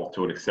scale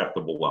to an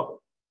acceptable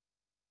level?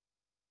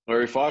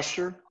 Larry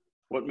Foster,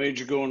 what made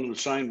you go into the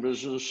sign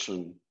business?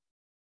 And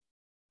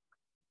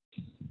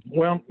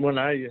Well, when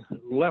I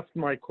left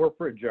my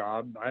corporate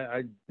job,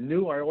 I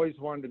knew I always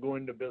wanted to go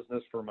into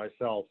business for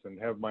myself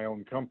and have my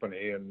own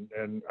company.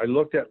 And I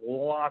looked at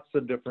lots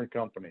of different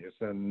companies,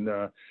 and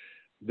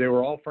they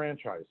were all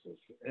franchises.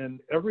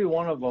 And every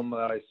one of them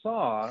that I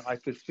saw, I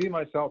could see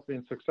myself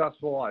being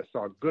successful. I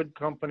saw good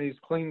companies,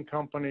 clean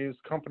companies,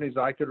 companies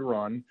I could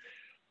run.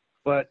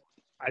 But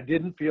I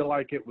didn't feel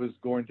like it was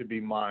going to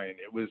be mine.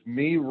 It was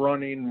me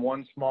running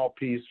one small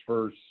piece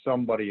for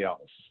somebody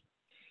else.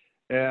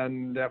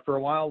 And after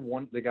a while,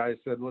 the guy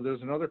said, well,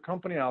 there's another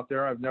company out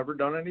there. I've never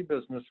done any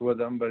business with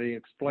them, but he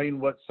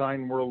explained what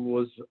Signworld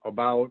was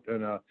about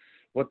and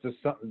what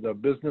the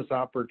business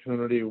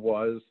opportunity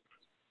was.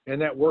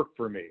 And that worked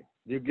for me.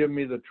 You give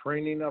me the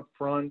training up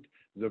front,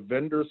 the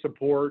vendor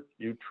support,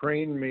 you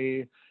train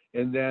me,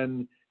 and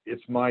then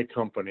it's my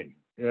company.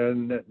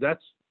 And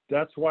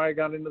that's why I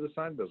got into the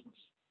sign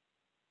business.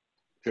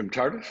 Jim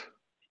Tardif?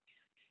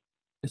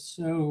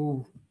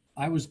 So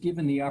I was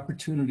given the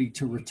opportunity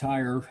to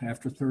retire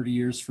after 30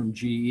 years from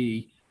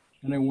GE.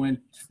 And I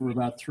went for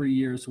about 3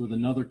 years with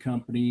another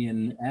company.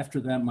 And after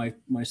that,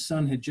 my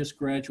son had just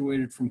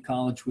graduated from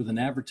college with an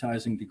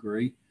advertising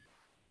degree.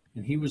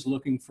 And he was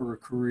looking for a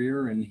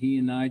career, and he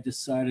and I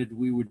decided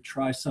we would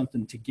try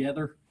something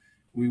together.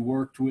 We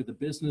worked with a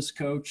business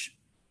coach.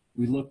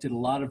 We looked at a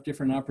lot of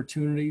different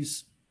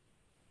opportunities,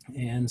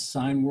 and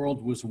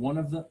Signworld was one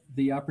of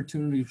the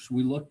opportunities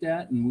we looked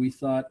at. And we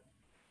thought,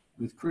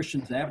 with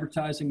Christian's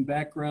advertising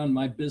background,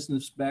 my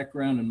business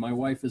background, and my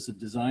wife is a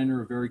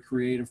designer, a very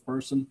creative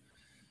person,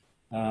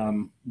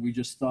 we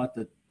just thought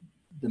that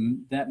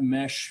that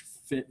mesh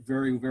fit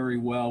very, very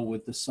well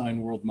with the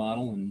Signworld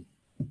model, and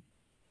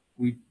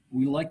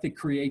we like the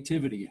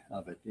creativity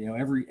of it. You know,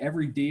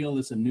 every deal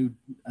is a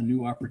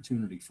new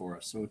opportunity for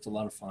us, so it's a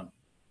lot of fun.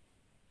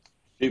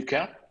 Steve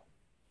Cap?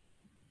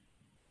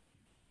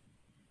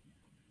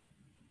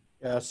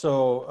 Yeah,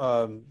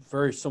 so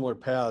very similar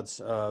paths.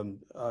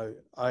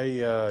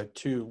 I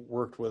too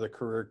worked with a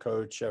career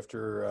coach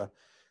after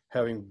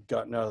having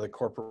gotten out of the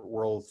corporate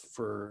world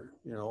for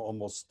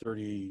almost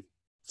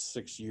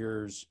 36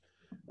 years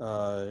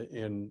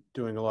in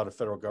doing a lot of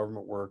federal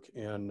government work,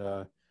 and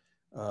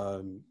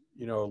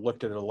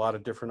looked at a lot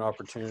of different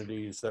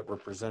opportunities that were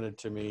presented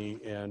to me.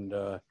 And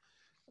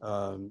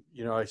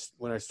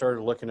when I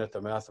started looking at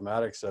the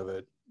mathematics of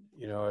it,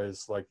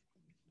 it's like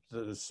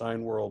the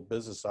Signworld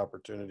business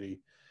opportunity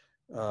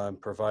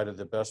provided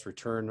the best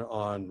return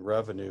on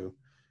revenue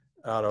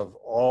out of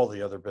all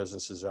the other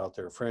businesses out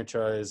there,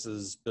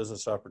 franchises,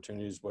 business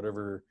opportunities,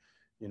 whatever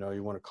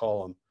you want to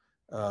call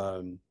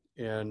them.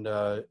 And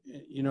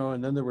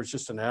then there was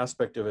just an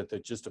aspect of it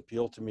that just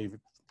appealed to me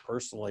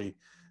personally,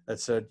 that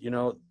said,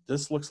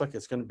 this looks like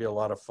it's going to be a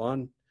lot of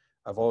fun.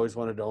 I've always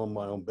wanted to own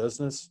my own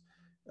business,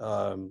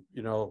 and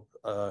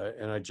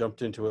I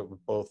jumped into it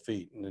with both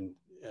feet, and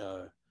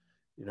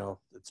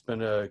it's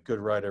been a good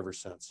ride ever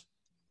since.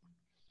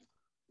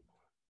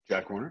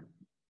 Jack Warner?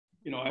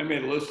 I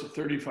made a list of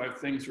 35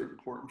 things that are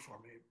important for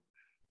me,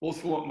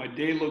 both for what my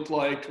day looked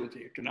like, what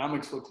the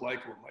economics looked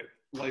like, what my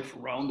life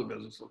around the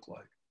business looked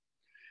like.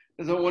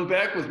 As I went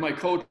back with my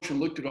coach and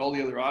looked at all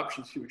the other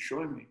options he was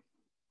showing me,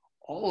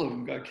 all of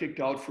them got kicked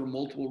out for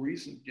multiple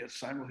reasons. Yet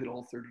Signworld hit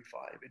all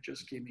 35. It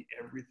just gave me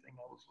everything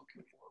I was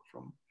looking for,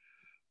 from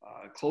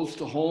close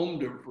to home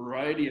to a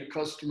variety of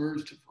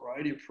customers, to a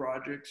variety of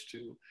projects,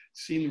 to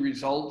seeing the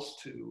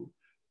results, to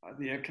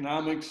the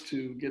economics,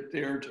 to get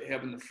there, to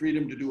having the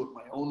freedom to do it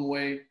my own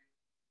way. It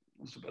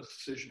was the best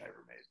decision I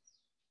ever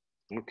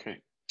made.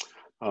 Okay.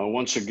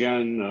 Once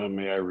again,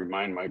 may I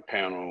remind my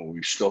panel,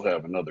 we still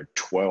have another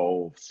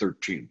 12,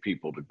 13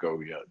 people to go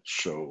yet.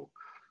 So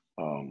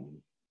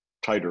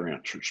tighter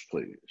answers,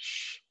 please.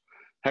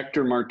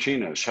 Hector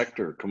Martinez.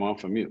 Hector, come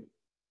off of mute.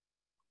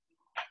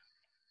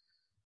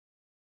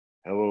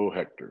 Hello,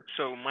 Hector.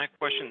 So my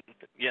question,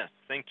 yes,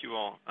 thank you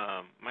all.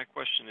 My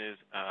question is,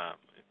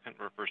 it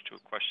refers to a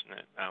question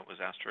that was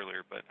asked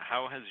earlier, but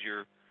how has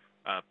your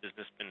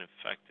business been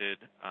affected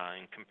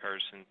in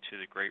comparison to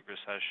the Great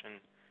Recession,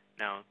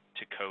 now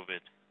to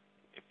COVID,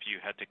 if you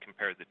had to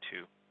compare the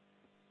two?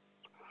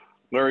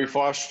 Larry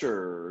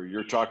Foster,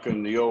 you're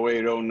talking the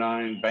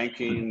 08-09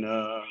 banking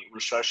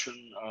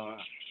recession,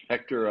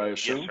 Hector, I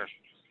assume? Yes, sir.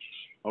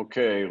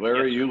 Okay,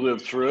 Larry, yes, sir. You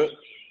lived through it?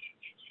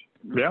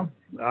 Yeah,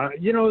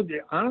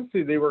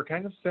 honestly, they were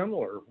kind of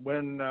similar.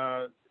 When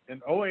in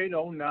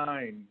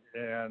 08-09,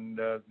 and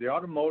the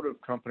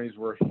automotive companies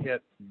were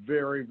hit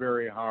very,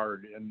 very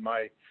hard. And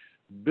my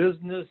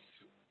business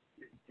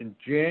in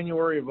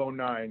January of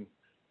 09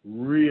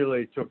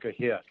 really took a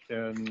hit.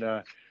 And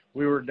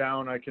we were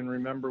down, I can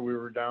remember we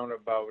were down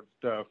about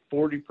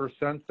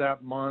 40%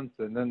 that month.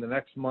 And then the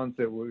next month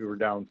we were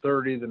down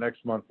 30, the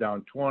next month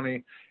down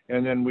 20.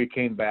 And then we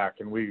came back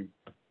and we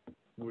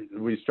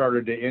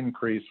started to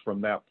increase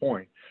from that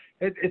point.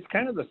 It's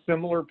kind of a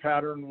similar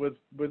pattern with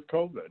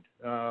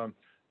COVID.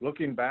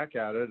 Looking back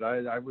at it,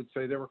 I would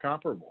say they were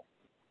comparable.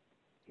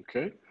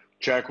 Okay.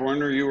 Jack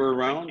Werner, you were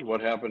around.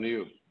 What happened to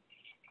you?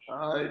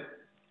 I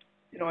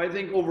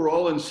think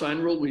overall in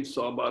Signworld, we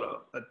saw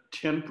about a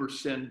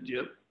 10%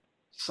 dip.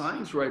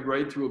 Signs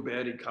right through a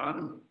bad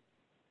economy.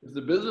 If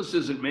the business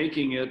isn't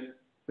making it,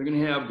 they're going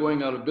to have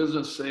going out of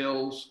business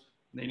sales.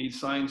 They need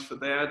signs for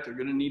that. They're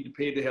going to need to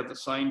pay to have the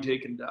sign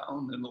taken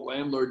down. And the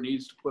landlord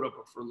needs to put up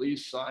a for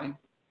lease sign.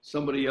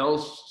 Somebody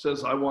else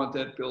says, I want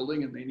that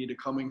building, and they need a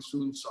coming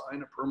soon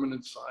sign, a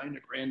permanent sign,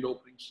 a grand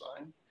opening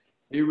sign.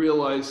 They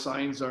realize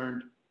signs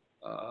aren't,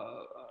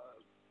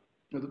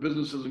 the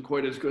business isn't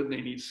quite as good, and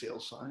they need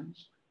sales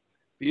signs.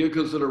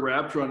 Vehicles that are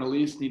wrapped or on a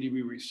lease need to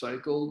be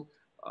recycled.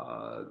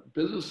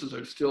 Businesses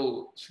are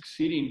still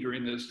succeeding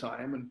during this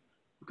time, and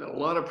we've got a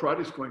lot of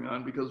projects going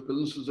on because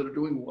businesses that are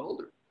doing well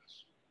during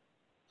this.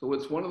 So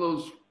it's one of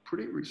those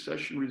pretty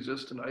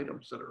recession-resistant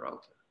items that are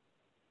out there.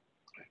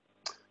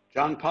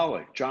 John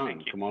Pollock.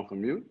 John, come off of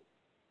mute.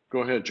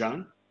 Go ahead,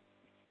 John.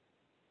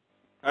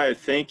 Hi,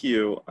 thank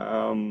you.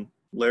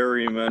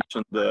 Larry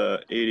mentioned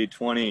the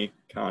 80-20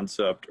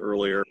 concept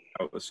earlier.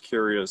 I was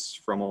curious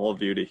from all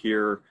of you to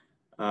hear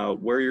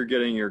where you're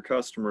getting your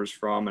customers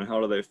from and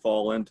how do they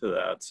fall into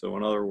that. So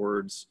in other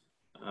words,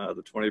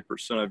 the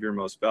 20% of your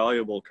most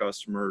valuable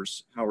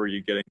customers, how are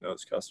you getting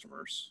those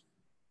customers?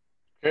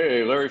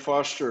 Hey, Larry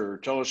Foster,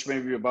 tell us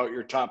maybe about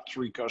your top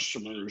 3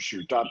 customers,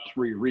 your top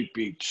 3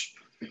 repeats.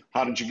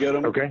 How did you get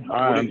them? Okay.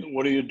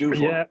 What do you do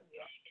for them?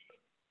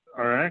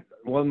 All right.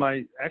 Well,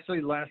 last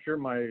year,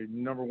 my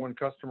 #1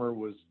 customer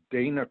was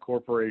Dana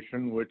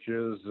Corporation, which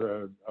is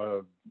a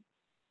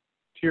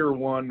tier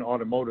 1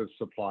 automotive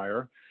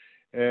supplier.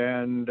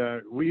 And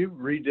we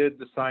redid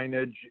the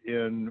signage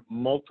in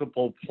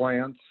multiple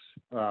plants,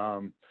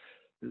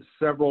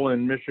 several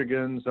in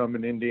Michigan, some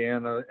in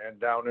Indiana, and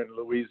down in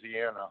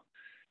Louisiana.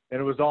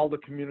 And it was all the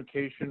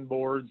communication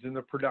boards and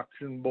the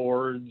production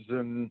boards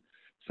and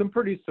some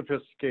pretty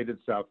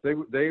sophisticated stuff.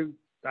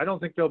 I don't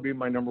think they'll be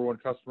my #1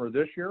 customer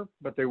this year,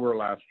 but they were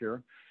last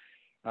year.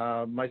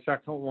 My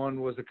second one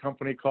was a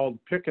company called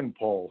Pick and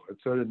Pull.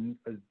 It's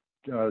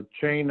a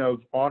chain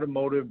of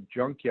automotive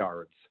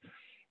junkyards,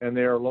 and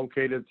they are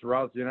located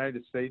throughout the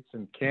United States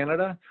and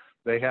Canada.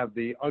 They have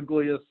the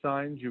ugliest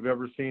signs you've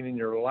ever seen in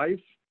your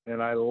life,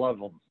 and I love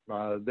them.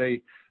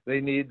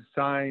 They need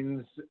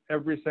signs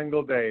every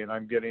single day, and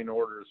I'm getting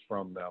orders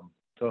from them.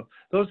 So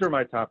those are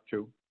my top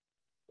 2.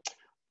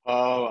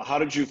 How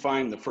did you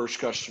find the first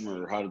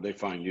customer? How did they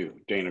find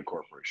you? Dana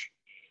Corporation.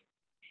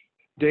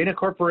 Dana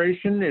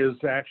Corporation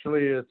is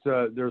actually,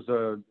 there's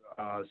a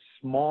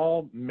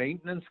small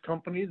maintenance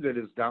company that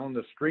is down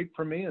the street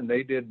from me, and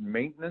they did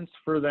maintenance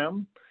for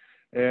them.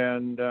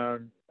 And I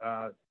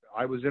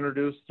was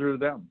introduced through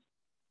them.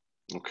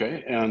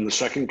 Okay. And the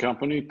second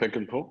company, Pick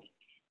and Pull?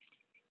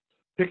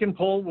 Pick and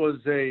Pull was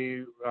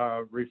a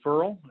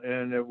referral,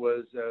 and it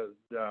was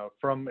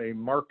from a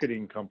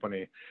marketing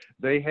company.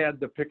 They had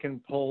the Pick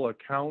and Pull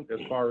account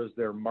as far as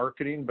their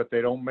marketing, but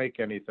they don't make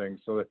anything,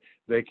 so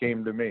they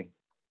came to me.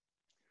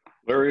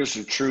 Larry, is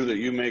it true that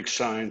you make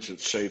signs that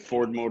say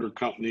Ford Motor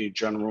Company,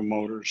 General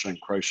Motors, and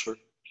Chrysler?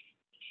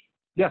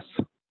 Yes.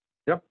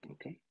 Yep.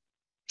 Okay.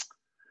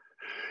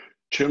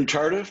 Jim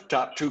Tardif,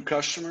 top 2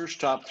 customers,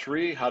 top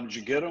 3. How did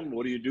you get them?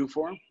 What do you do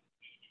for them?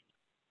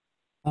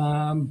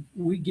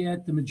 We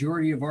get the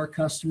majority of our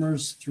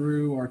customers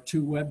through our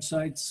 2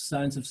 websites,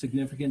 Signs of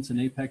Significance and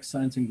Apex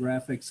Signs and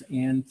Graphics,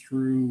 and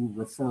through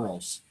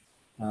referrals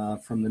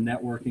from the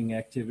networking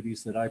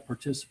activities that I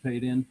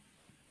participate in.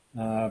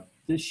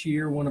 This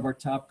year, one of our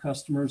top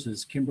customers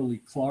is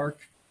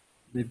Kimberly-Clark.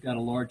 They've got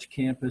a large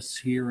campus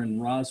here in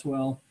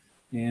Roswell,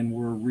 and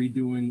we're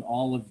redoing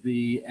all of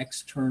the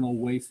external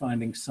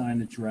wayfinding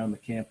signage around the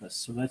campus.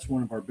 So that's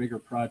one of our bigger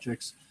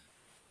projects.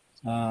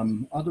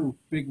 Other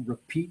big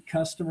repeat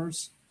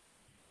customers,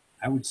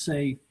 I would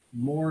say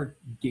more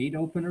gate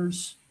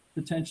openers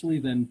potentially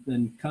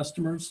than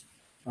customers,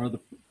 are the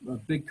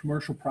big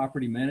commercial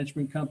property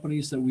management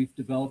companies that we've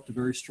developed a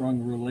very strong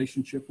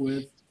relationship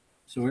with.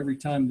 So every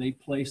time they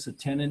place a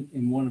tenant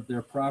in one of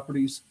their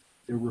properties,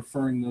 they're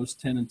referring those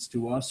tenants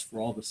to us for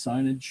all the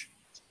signage.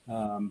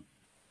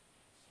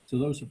 So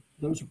those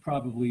are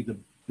probably the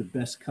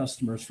best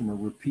customers from a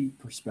repeat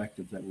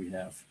perspective that we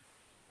have.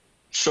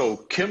 So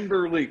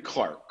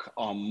Kimberly-Clark,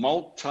 a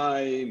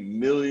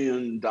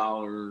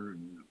multi-million-dollar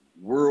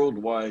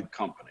worldwide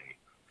company,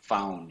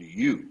 found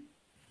you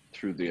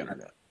through the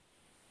internet.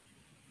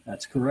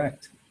 That's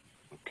correct.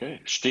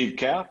 Okay. Steve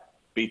Cap,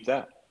 beat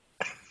that.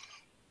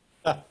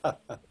 How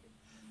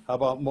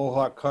about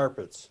Mohawk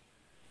Carpets?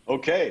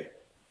 Okay.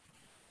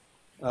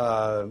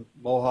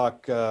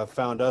 Mohawk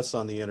found us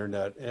on the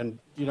internet. And,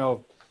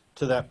 to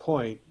that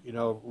point,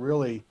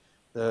 really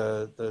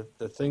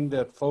the thing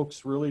that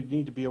folks really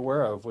need to be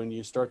aware of when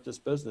you start this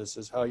business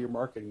is how you're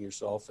marketing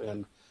yourself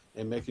and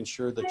making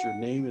sure that your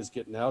name is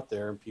getting out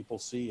there and people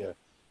see you.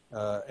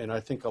 And I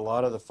think a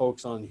lot of the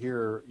folks on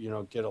here,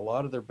 get a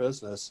lot of their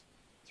business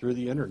through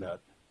the internet.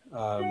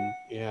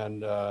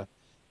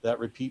 That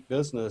repeat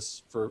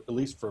business, for at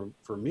least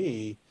for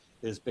me,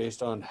 is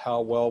based on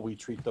how well we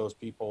treat those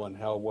people and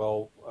how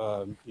well,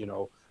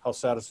 how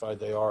satisfied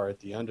they are at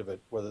the end of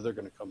it, whether they're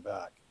going to come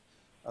back.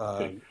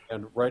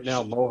 And right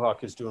now,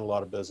 Mohawk is doing a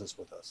lot of business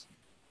with us.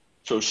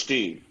 So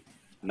Steve,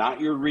 not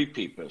your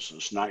repeat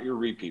business,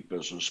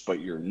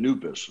 but your new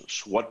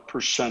business. What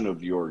 %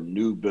 of your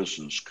new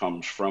business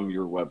comes from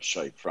your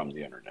website, from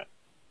the internet?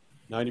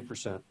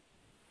 90%.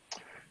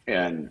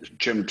 And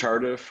Jim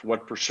Tardif,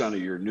 what %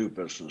 of your new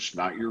business,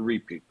 not your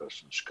repeat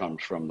business,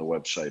 comes from the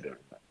website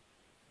internet?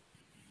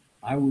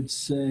 I would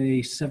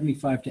say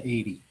 75 to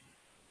 80.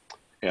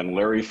 And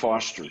Larry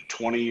Foster,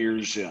 20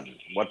 years in,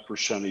 what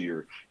 % of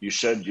you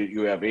said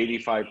you have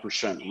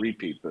 85%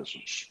 repeat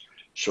business.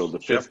 So the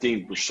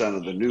 15%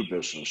 of the new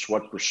business,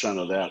 what %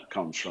 of that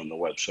comes from the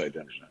website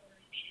internet?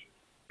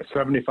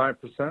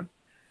 75%.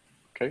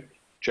 Okay.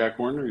 Jack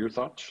Warner, your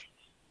thoughts?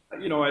 I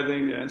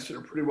think the answer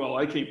pretty well.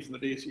 I came from the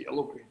days of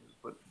Yellow Pages,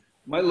 but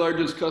my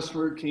largest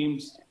customer came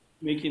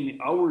making the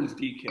hours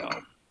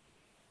decal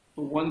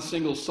for one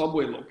single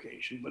Subway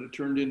location, but it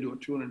turned into a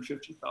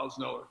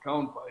 $250,000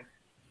 account by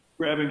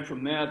grabbing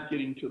from that,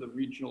 getting to the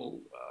regional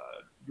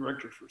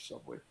director for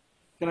Subway.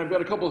 And I've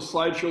got a couple of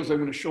slideshows I'm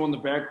going to show in the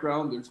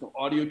background. There's no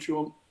audio to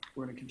them.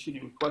 We're going to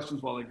continue with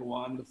questions while I go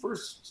on. The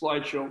first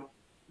slideshow,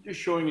 just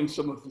showing you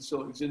some of the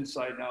facilities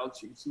inside and out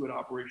so you can see what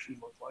operations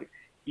look like,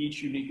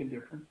 each unique and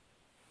different.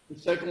 The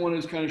second one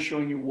is kind of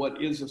showing you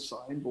what is a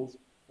sign, both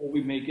what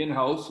we make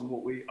in-house and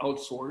what we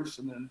outsource,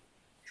 and then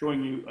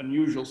showing you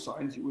unusual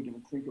signs you wouldn't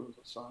even think of as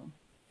a sign.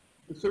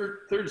 The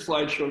third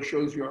slideshow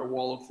shows you our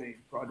wall of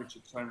fame, projects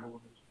at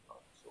Signworld.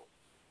 So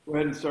go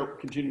ahead and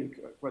continue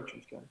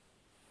questions, Ken.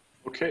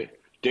 Okay.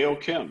 Dale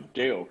Kim.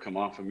 Dale, come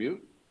off of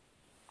mute.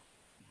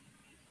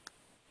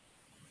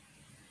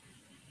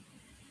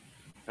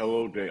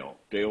 Hello, Dale.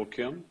 Dale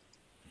Kim?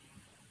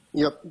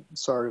 Yep.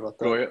 Sorry about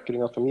that. Go ahead.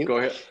 Getting off of mute. Go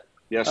ahead.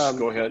 Yes,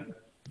 go ahead.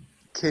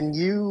 Can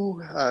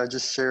you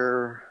just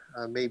share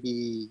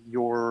maybe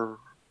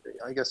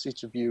I guess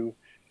each of you,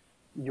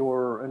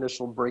 your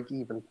initial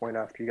break-even point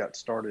after you got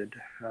started?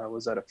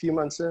 Was that a few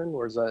months in,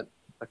 or is that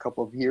a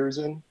couple of years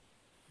in?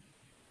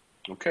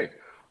 Okay.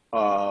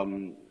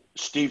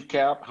 Steve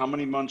Cap, how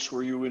many months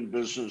were you in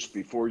business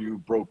before you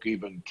broke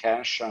even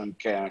cash on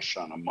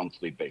a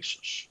monthly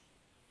basis?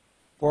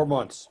 4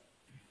 months.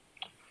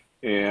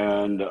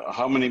 And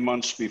how many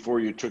months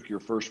before you took your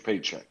first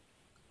paycheck?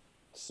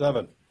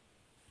 7.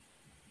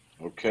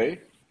 Okay.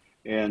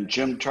 And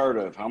Jim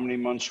Tardif, how many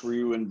months were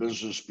you in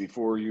business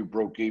before you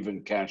broke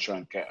even cash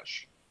on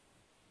cash?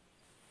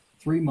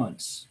 3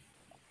 months.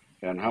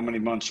 And how many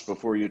months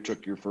before you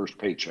took your first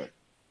paycheck?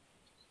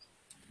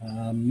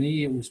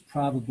 Me, it was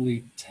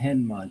probably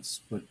 10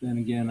 months, but then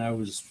again, I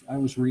was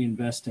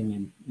reinvesting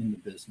in the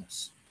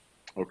business.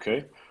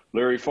 Okay.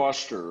 Larry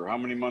Foster, how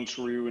many months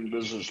were you in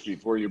business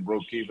before you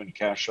broke even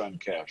cash on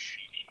cash?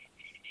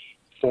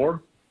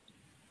 4.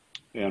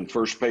 And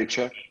first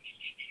paycheck?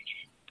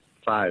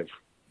 5.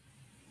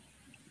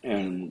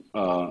 And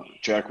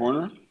Jack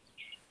Warner?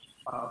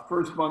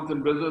 First month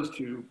in business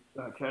to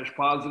cash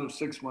positive,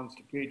 6 months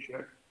to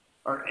paycheck.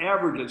 Our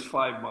average is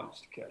 5 months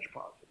to cash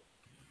positive.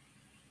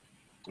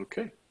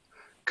 Okay.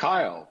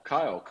 Kyle,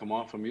 come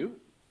off of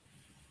mute.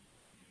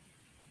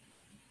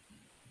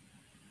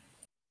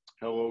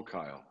 Hello,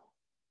 Kyle.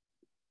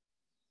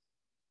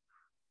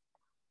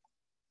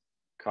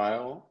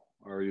 Kyle,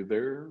 are you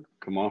there?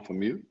 Come off of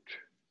mute.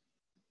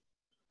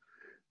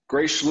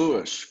 Grace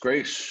Lewis.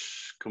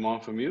 Grace, come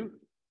off of mute.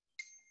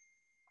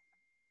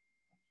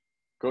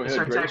 Go ahead,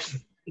 Sorry, Grace.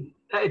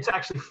 It's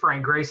actually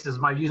Frank. Grace is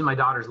using my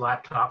daughter's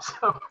laptop.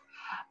 So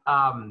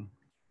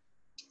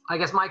I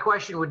guess my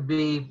question would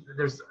be,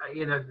 there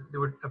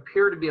would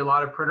appear to be a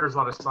lot of printers, a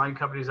lot of sign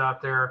companies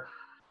out there.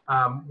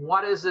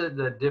 What is it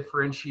that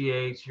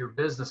differentiates your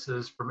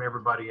businesses from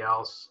everybody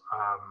else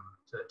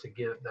to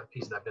get that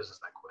piece of that business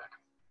that quick?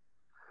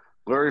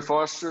 Larry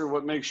Foster,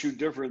 what makes you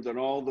different than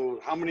all those?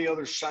 How many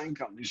other sign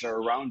companies are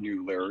around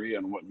you, Larry,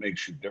 and what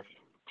makes you different?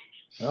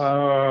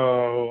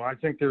 Oh, I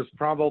think there's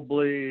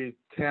probably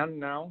 10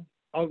 now.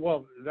 Oh,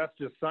 well, that's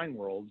just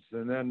Signworlds.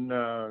 And then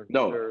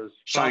there's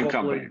sign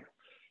probably company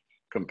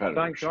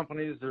competitors. Sign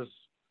companies, there's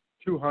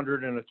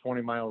 200 in a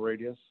 20-mile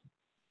radius.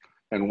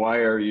 And why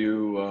are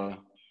you,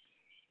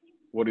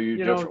 what are you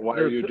different? Why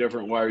are you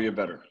different? Why are you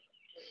better?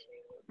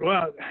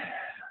 Well,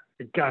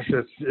 gosh,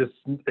 it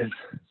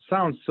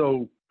sounds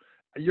so,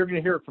 you're going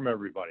to hear it from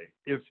everybody.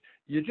 If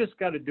you just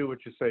got to do what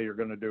you say you're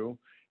going to do.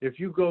 If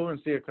you go and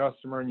see a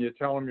customer and you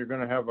tell them you're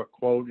going to have a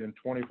quote in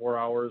 24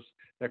 hours,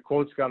 that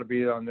quote's got to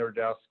be on their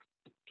desk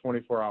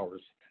 24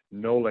 hours,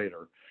 no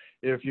later.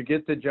 If you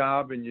get the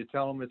job and you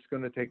tell them it's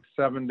going to take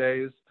 7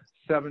 days,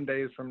 7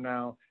 days from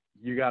now,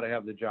 you got to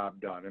have the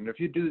job done. And if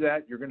you do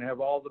that, you're going to have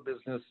all the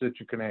business that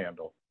you can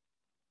handle.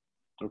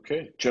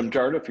 Okay, Jim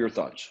Tardif, your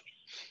thoughts?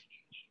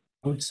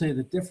 I would say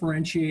the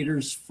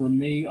differentiators for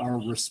me are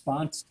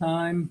response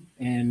time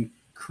and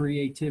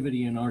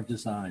creativity in our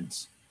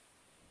designs.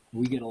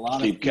 We get a lot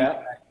of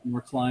feedback from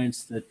our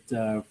clients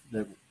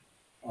that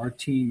our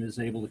team is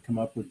able to come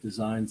up with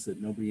designs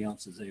that nobody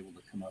else is able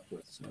to come up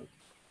with. So,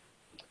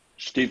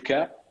 Steve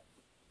Cap?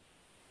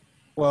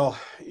 Well,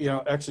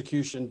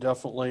 execution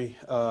definitely,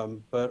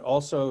 but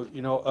also,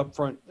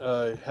 upfront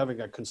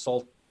having a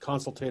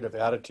consultative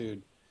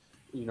attitude,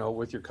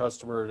 with your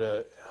customer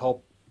to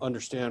help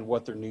understand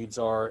what their needs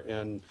are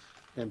and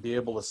be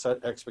able to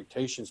set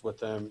expectations with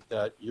them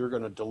that you're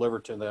going to deliver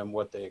to them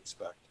what they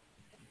expect.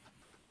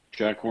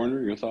 Jack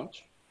Horner, your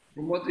thoughts?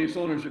 From what these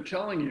owners are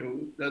telling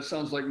you, that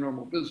sounds like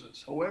normal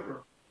business.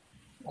 However,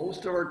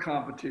 most of our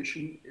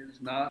competition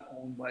is not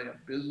owned by a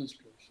business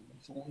person.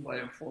 It's owned by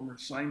a former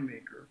sign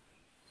maker,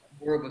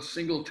 more of a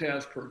single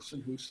task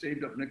person who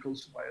saved up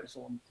nickels to buy his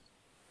own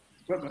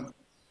equipment,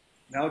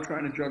 now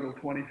trying to juggle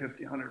 20,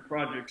 50, 100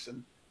 projects,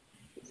 and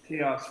it's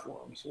chaos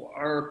for them. So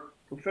our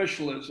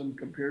professionalism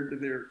compared to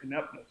their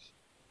ineptness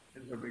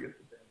is our biggest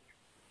advantage.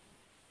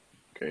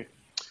 Okay.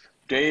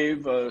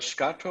 Dave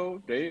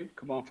Scotto, Dave,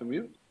 come on from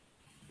mute.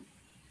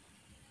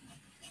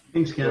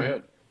 Thanks, Ken. Go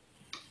ahead.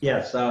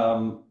 Yes,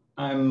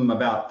 I'm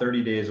about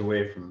 30 days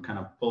away from kind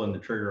of pulling the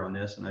trigger on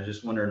this, and I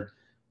just wondered,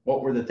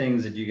 what were the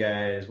things that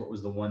what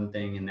was the one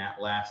thing in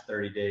that last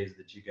 30 days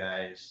that you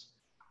guys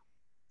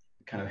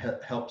kind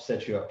of helped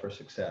set you up for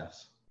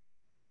success?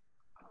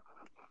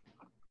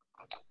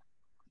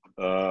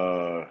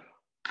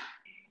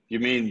 You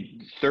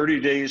mean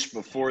 30 days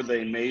before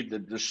they made the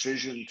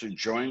decision to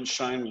join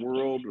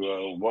Signworld?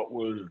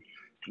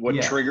 What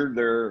Yeah. triggered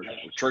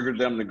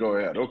them to go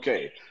ahead?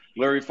 Okay,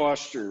 Larry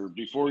Foster,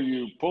 before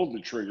you pulled the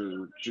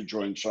trigger to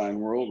join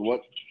Signworld,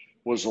 what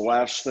was the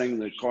last thing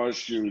that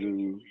caused you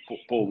to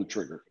pull the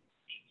trigger?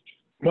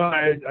 Well,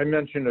 I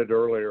mentioned it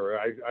earlier.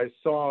 I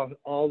saw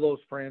all those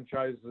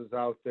franchises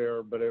out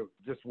there, but it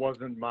just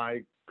wasn't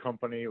my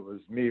company. It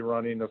was me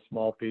running a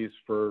small piece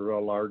for a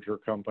larger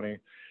company.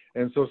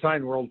 And so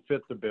Signworld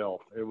fit the bill.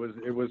 It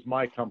was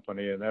my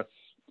company, and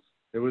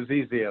it was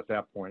easy at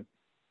that point.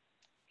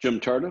 Jim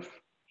Tardif?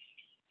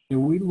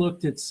 And we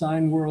looked at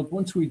Signworld.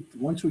 Once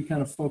we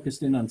kind of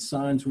focused in on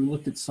signs, we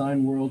looked at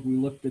Signworld. We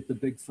looked at the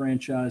big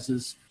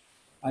franchises.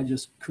 I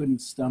just couldn't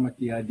stomach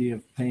the idea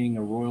of paying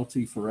a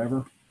royalty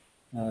forever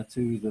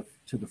to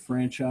the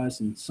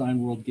franchise, and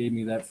Signworld gave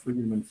me that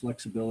freedom and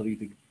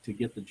flexibility to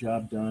get the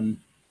job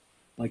done,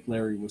 like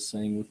Larry was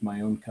saying, with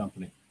my own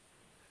company.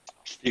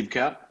 Steve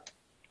Cap?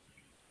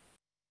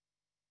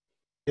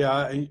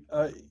 Yeah,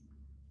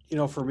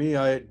 for me,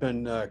 I had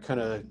been kind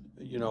of,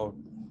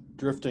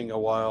 drifting a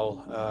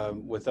while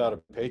without a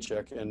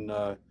paycheck, and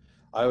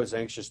I was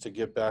anxious to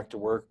get back to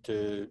work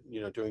to,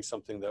 doing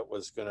something that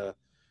was going to,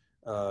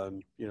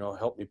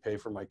 help me pay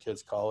for my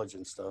kids' college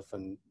and stuff.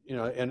 And,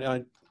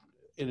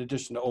 in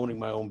addition to owning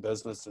my own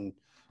business and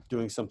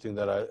doing something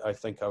that I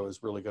think I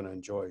was really going to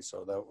enjoy.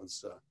 So that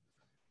was a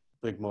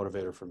big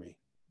motivator for me.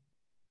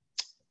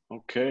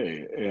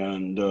 Okay,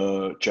 and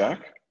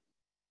Jack?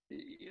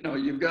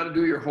 You've got to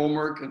do your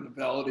homework and the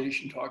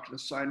validation, talk to the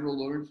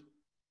Signworld owners.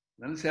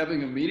 Then it's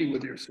having a meeting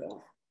with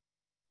yourself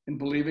and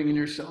believing in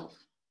yourself.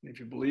 And if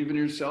you believe in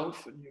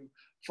yourself and you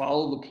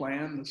follow the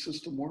plan, the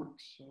system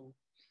works. So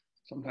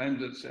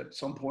sometimes it's at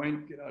some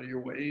point, get out of your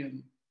way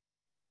and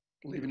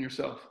believe in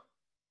yourself.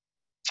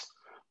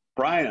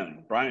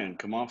 Brian,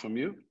 come on from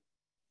mute.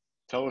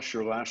 Tell us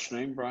your last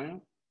name,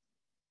 Brian.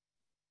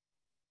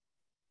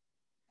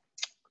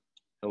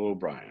 Hello,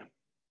 Brian.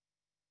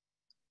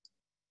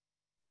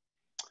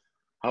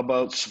 How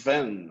about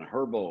Sven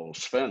Herbal?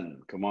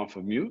 Sven, come off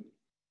of mute.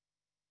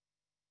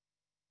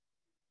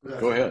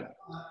 Go ahead.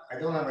 I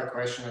don't have a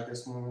question at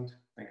this moment.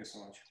 Thank you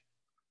so much.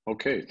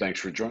 Okay, thanks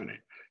for joining.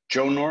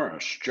 Joe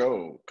Norris.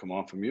 Joe, come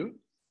off of mute.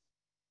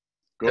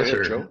 Go ahead,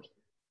 sir. Joe.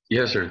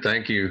 Yes, sir.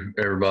 Thank you,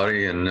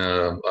 everybody. And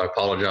I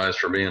apologize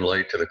for being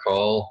late to the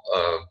call.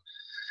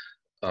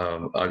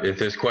 If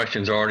this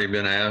question's already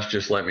been asked,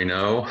 just let me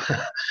know.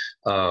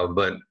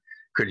 But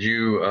could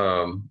you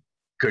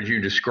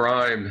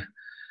describe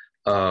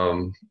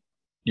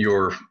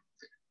your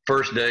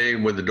first day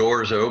with the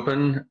doors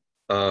open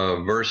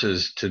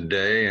versus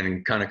today,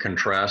 and kind of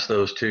contrast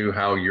those two,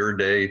 how your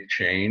day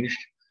changed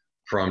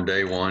from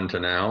day one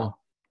to now?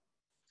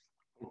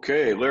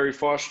 Okay, Larry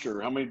Foster,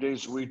 how many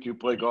days a week do you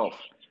play golf?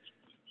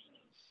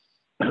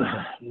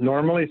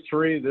 Normally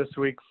 3, this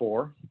week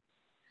 4.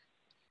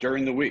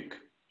 During the week?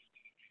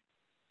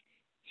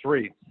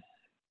 3.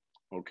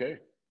 Okay.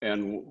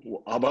 And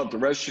how about the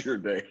rest of your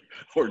day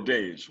or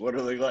days? What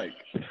are they like?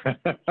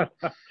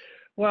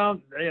 Well,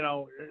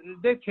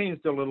 they've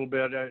changed a little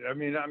bit. I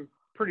mean, I'm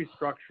pretty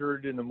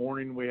structured. In the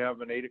morning, we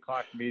have an 8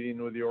 o'clock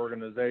meeting with the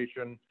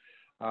organization.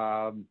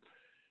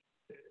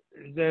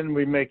 Then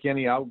we make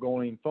any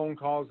outgoing phone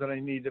calls that I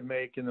need to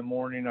make in the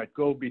morning. I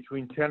go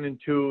between 10 and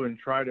 2 and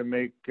try to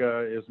make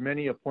as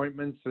many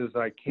appointments as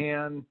I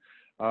can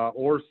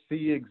or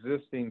see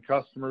existing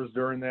customers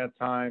during that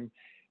time.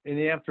 in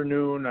the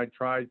afternoon, I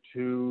try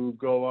to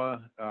go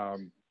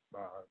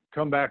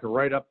come back and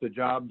write up the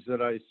jobs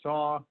that I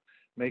saw,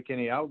 make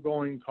any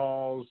outgoing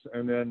calls,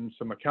 and then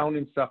some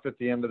accounting stuff at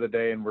the end of the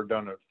day, and we're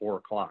done at 4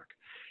 o'clock.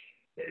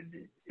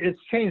 It's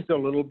changed a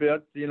little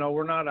bit. You know,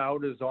 we're not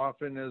out as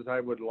often as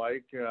I would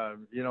like. You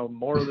know,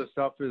 more of the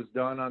stuff is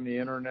done on the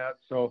internet.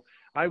 So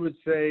I would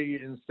say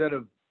instead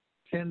of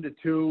 10 to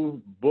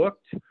 2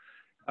 booked,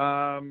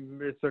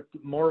 it's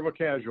more of a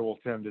casual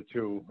 10 to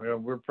 2.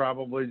 We'll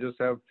probably just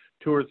have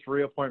 2 or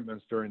 3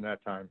 appointments during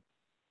that time.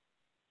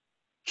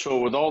 So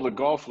with all the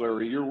golf,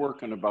 Larry, you're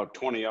working about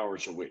 20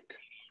 hours a week.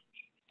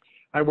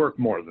 I work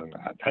more than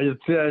that.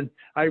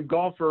 I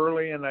golf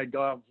early and I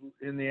golf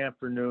in the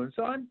afternoon,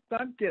 so I'm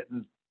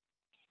getting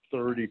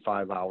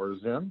 35 hours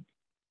in.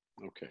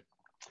 Okay.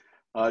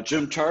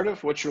 Jim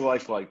Tardif, what's your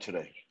life like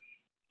today?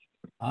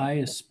 I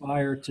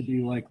aspire to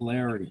be like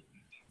Larry.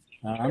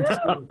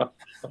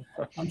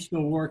 I'm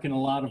still working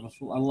a lot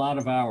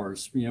of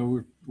hours. You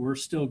know, we're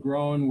still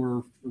growing. We're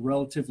a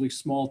relatively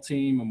small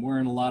team. I'm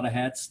wearing a lot of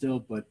hats still,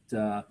 but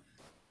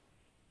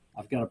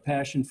I've got a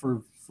passion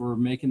for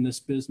making this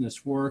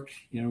business work.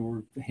 You know,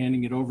 we're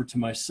handing it over to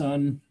my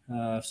son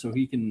so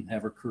he can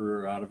have a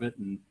career out of it,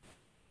 and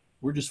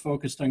we're just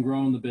focused on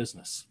growing the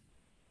business.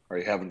 Are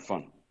you having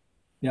fun?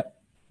 Yep.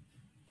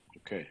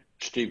 Okay.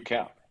 Steve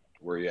Cap,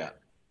 where are you at?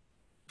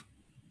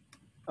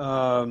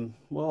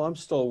 Well, I'm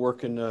still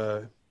working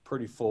a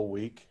pretty full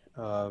week.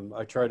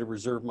 I try to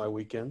reserve my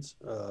weekends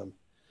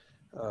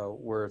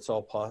where it's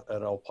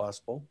at all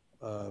possible.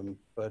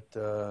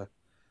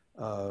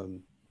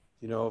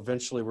 You know,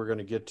 eventually we're going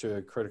to get to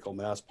a critical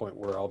mass point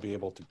where I'll be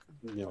able to,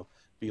 you know,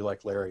 be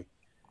like Larry.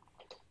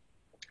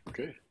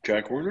 Okay.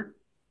 Jack Werner?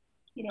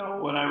 You know,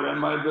 when I ran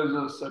my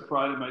business, I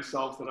prided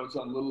myself that I was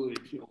on Little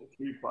League field at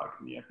 3 o'clock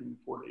in the afternoon,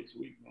 4 days a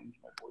week,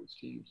 managing my boys'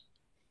 teams.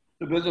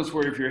 The business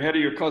where if you're ahead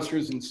of your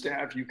customers and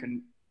staff, you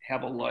can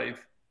have a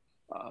life.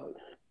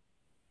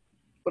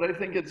 But I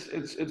think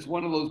it's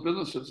one of those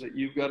businesses that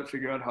you've got to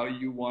figure out how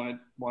you want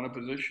to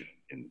position.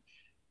 And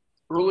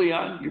early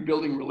on, you're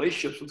building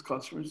relationships with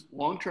customers.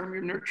 Long term,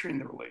 you're nurturing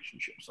the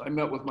relationships. I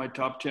met with my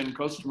top 10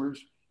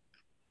 customers,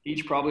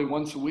 each probably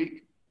once a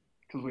week,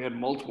 because we had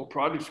multiple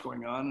projects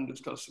going on and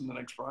discussing the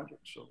next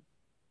project. So.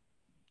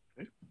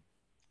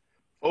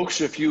 Folks,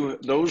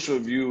 those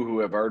of you who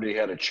have already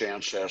had a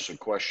chance to ask a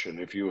question,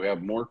 if you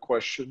have more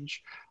questions,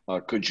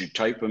 could you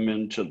type them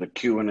into the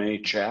Q&A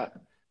chat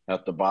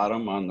at the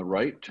bottom on the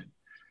right?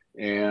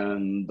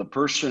 And the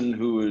person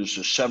who is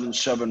a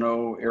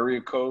 770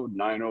 area code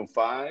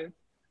 905,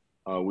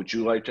 would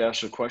you like to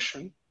ask a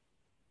question?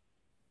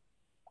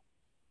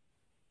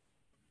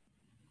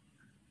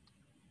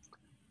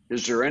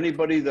 Is there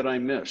anybody that I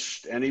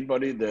missed?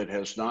 Anybody that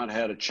has not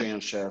had a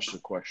chance to ask a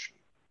question?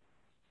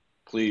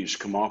 Please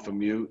come off of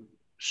mute,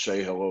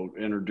 say hello,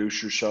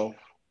 introduce yourself.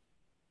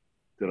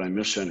 Did I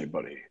miss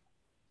anybody?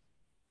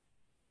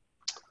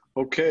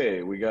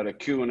 Okay, we got a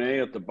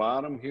Q&A at the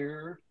bottom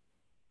here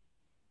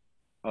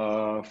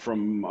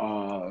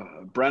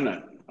from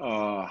Brennan.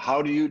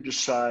 How do you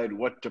decide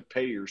what to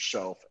pay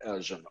yourself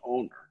as an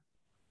owner?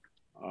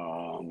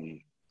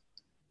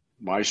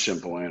 My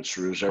simple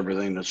answer is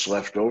everything that's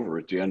left over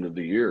at the end of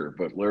the year.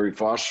 But Larry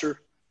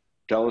Foster,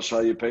 tell us how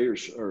you pay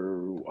yourself,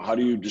 or how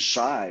do you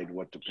decide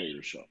what to pay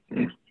yourself?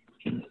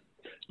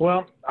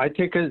 Well, I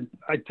take a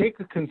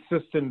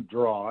consistent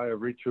draw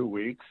every 2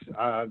 weeks.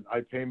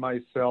 I pay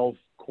myself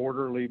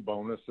quarterly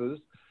bonuses,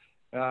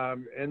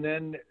 and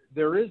then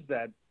there is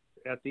that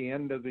at the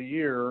end of the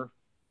year.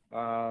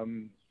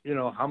 You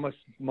know, how much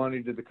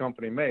money did the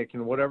company make,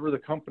 and whatever the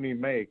company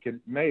made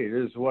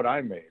is what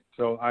I made.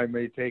 So I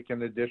may take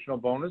an additional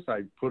bonus.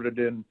 I put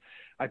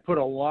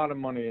a lot of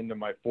money into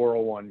my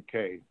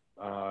 401k.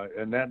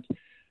 And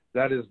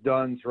that is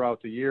done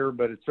throughout the year,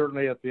 but it's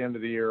certainly at the end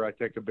of the year, I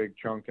take a big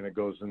chunk and it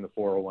goes in the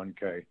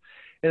 401k.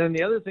 And then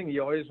the other thing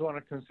you always want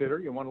to consider,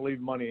 you want to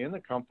leave money in the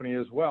company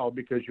as well,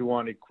 because you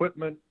want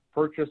equipment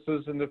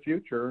purchases in the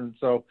future. And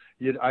so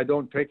I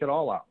don't take it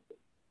all out.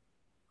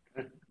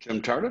 Okay.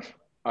 Jim Tardif,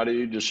 how do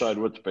you decide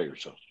what to pay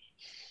yourself?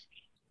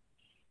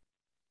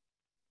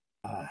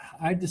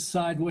 I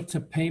decide what to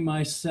pay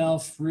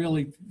myself,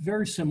 really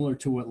very similar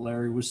to what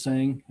Larry was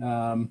saying.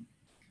 A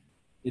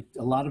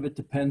lot of it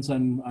depends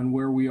on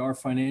where we are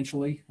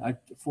financially. I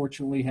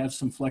fortunately have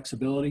some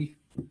flexibility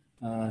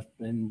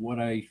in what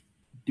I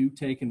do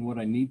take and what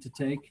I need to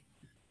take.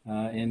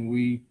 And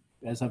we,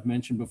 as I've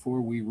mentioned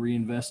before, we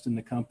reinvest in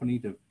the company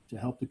to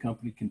help the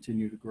company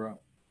continue to grow.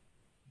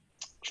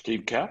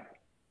 Steve Cap?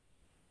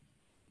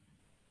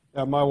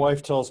 My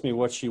wife tells me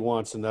what she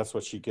wants, and that's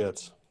what she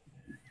gets.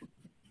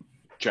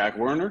 Jack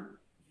Werner?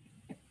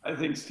 I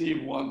think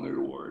Steve won the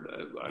award. I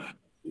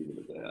leave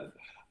it at that.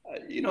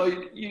 You know,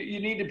 you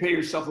need to pay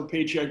yourself a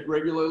paycheck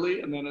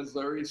regularly, and then as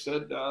Larry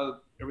said,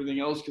 everything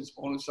else gets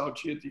bonus out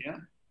to you at the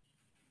end.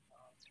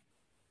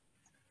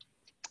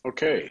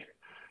 Okay.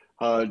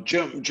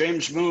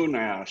 James Moon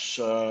asks,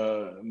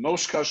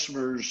 most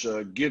customers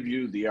give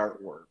you the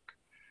artwork,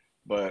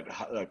 but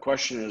the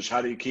question is,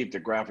 how do you keep the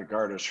graphic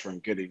artist from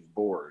getting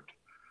bored?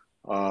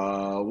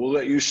 We'll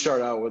let you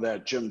start out with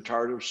that, Jim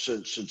Tardif,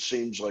 since it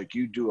seems like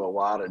you do a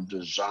lot of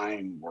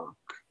design work,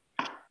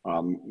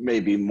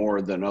 maybe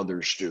more than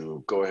others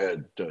do. Go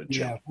ahead, Jim.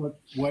 Yeah,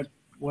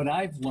 what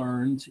I've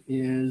learned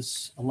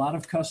is a lot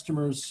of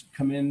customers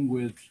come in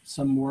with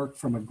some work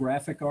from a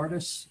graphic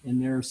artist,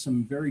 and there are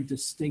some very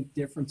distinct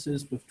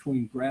differences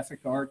between graphic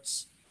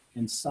arts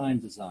and sign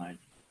design.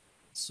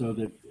 So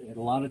that a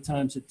lot of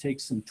times it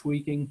takes some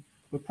tweaking,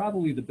 but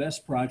probably the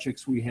best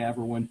projects we have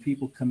are when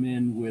people come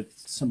in with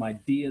some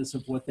ideas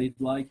of what they'd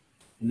like,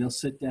 and they'll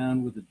sit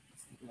down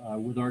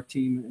with our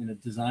team in a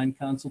design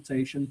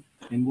consultation,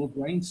 and we'll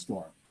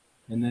brainstorm.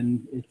 And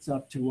then it's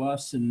up to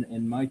us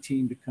and my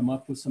team to come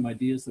up with some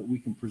ideas that we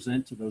can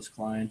present to those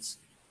clients.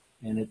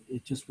 And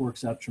it just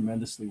works out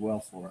tremendously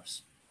well for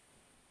us.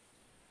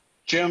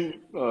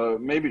 Jim,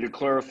 maybe to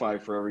clarify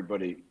for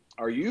everybody,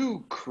 are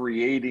you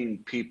creating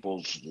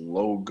people's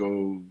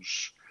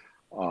logos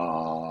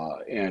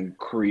and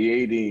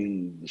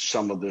creating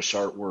some of this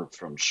artwork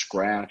from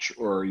scratch,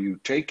 or are you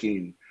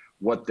taking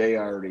what they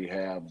already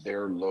have,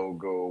 their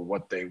logo,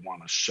 what they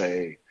want to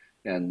say,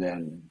 and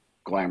then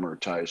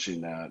glamorizing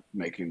that,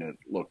 making it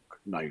look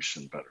nice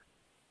and better?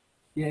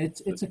 Yeah,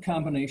 it's a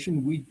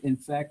combination. We, in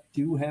fact,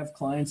 do have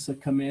clients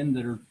that come in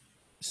that are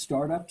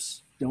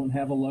startups, don't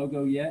have a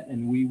logo yet,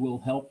 and we will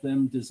help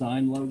them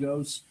design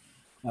logos.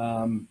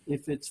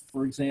 If it's,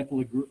 for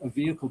example, a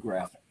vehicle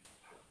graphic,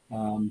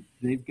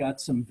 they've got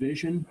some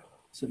vision,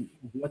 some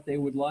what they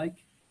would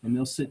like, and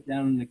they'll sit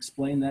down and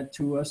explain that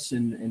to us,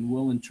 and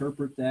we'll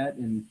interpret that,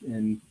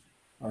 and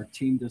our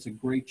team does a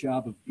great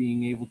job of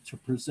being able to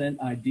present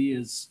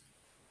ideas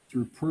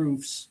through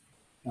proofs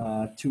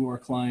to our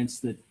clients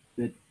that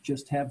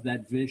just have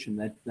that vision,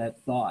 that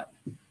thought.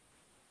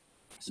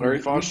 So Larry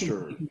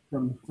Foster.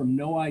 From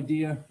no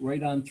idea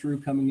right on through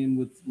coming in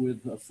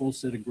with a full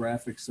set of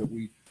graphics that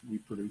we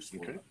produce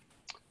for them.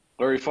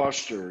 Larry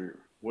Foster,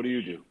 what do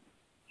you do?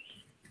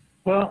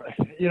 Well,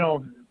 you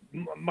know,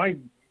 my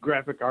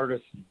graphic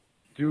artists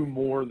do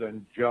more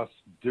than just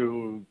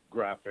do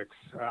graphics.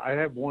 I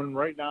have one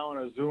right now on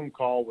a Zoom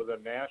call with a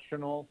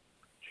national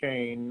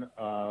chain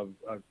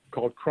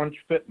called Crunch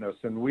Fitness,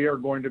 and we are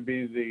going to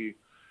be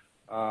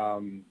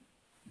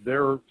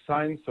their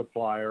sign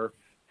supplier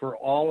for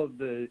all of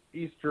the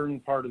eastern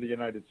part of the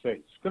United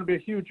States. It's going to be a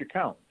huge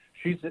account.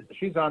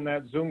 She's on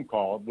that Zoom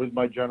call with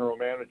my general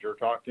manager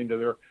talking to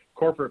their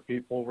corporate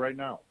people right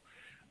now.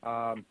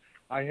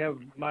 I have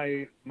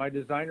my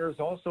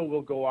designers also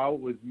will go out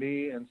with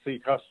me and see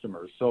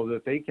customers so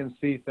that they can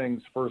see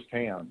things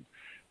firsthand.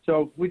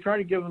 So we try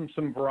to give them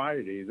some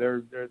variety.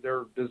 They're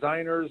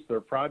designers, they're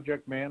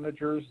project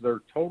managers,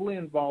 they're totally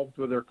involved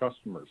with their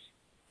customers.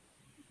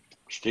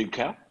 Steve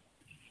Cap?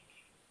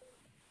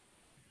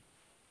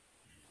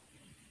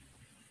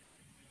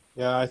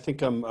 Yeah, I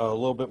think I'm a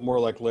little bit more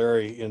like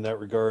Larry in that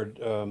regard.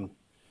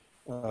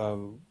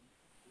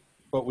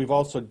 But we've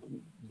also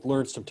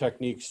learned some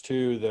techniques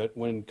too, that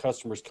when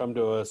customers come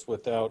to us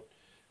without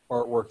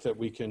artwork that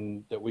we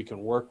can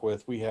work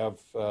with, we have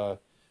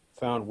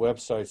found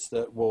websites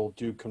that will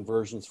do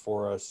conversions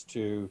for us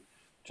to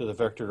the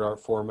vectored art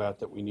format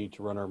that we need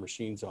to run our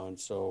machines on.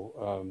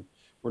 So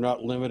we're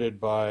not limited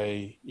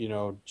by, you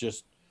know,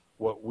 just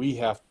what we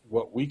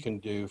can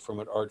do from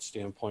an art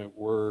standpoint.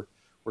 We're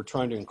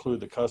trying to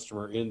include the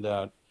customer in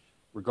that,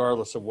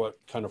 regardless of what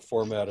kind of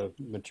format of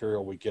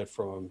material we get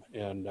from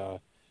them. And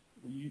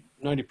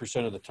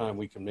 90% of the time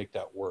we can make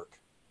that work.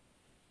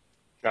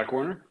 Jack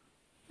Warner?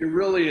 You're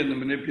really in the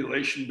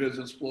manipulation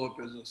business, blow-up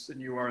business,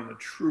 than you are in the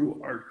true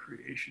art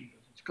creation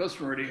business. The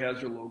customer already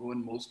has your logo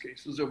in most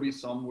cases. There'll be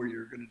some where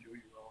you're going to do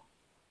your own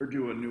or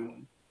do a new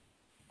one.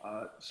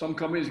 Some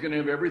companies are going to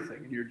have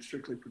everything and you're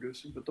strictly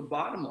producing. But the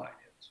bottom line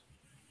is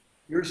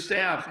your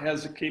staff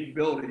has the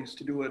capabilities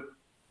to do it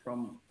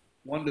from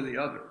one to the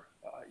other.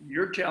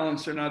 Your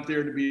talents are not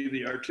there to be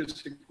the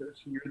artistic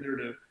person. You're there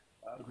to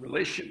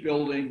relationship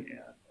building and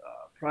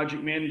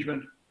project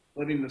management,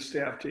 letting the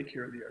staff take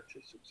care of the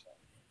artistic side.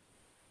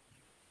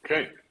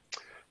 Okay.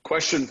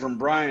 Question from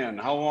Brian.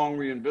 How long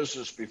were you in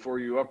business before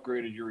you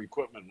upgraded your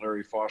equipment,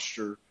 Larry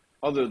Foster?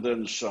 Other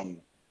than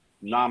some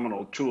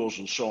nominal tools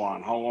and so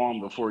on, how long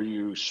before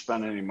you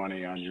spent any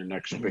money on your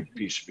next big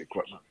piece of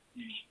equipment?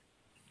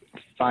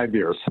 5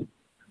 years.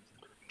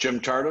 Jim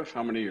Tardif,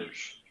 how many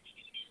years?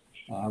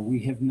 We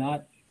have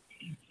not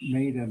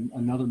made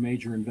another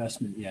major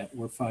investment yet.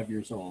 We're 5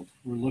 years old.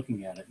 We're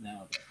looking at it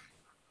now.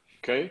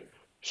 Okay.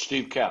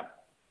 Steve Cap.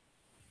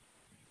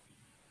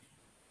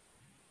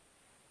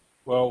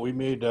 Well, we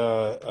made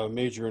a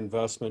major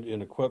investment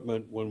in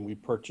equipment when we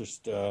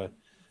purchased the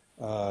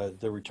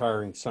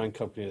retiring sign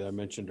company that I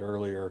mentioned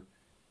earlier,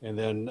 and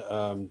then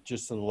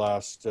just in the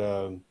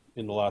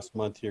last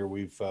month here,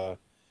 we've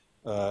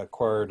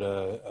acquired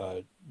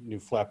a new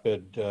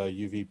flatbed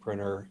UV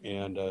printer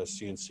and a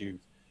CNC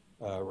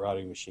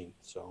routing machine.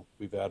 So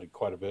we've added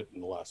quite a bit in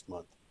the last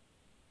month.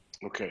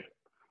 Okay,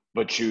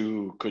 but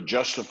you could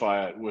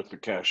justify it with the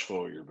cash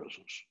flow of your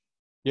business.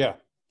 Yeah,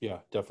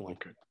 definitely.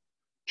 Okay.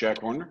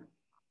 Jack Warner?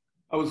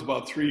 I was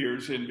about 3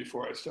 years in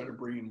before I started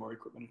bringing more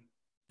equipment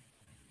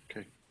in.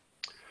 Okay.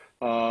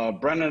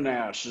 Brennan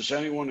asks, is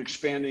anyone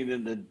expanding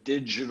into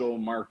digital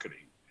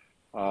marketing?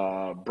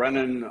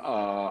 Brennan,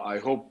 I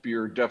hope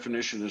your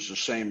definition is the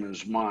same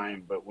as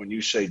mine, but when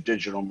you say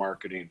digital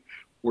marketing,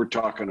 we're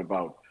talking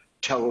about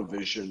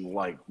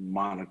television-like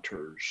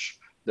monitors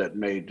that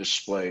may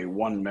display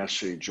one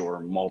message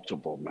or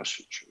multiple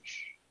messages.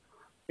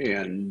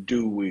 And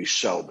do we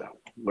sell them?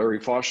 Larry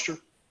Foster?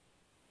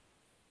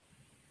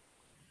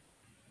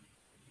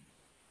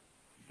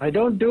 I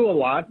don't do a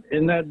lot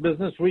in that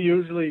business. We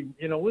usually,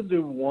 we'll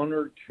do one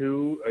or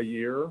two a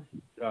year.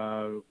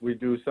 We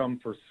do some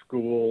for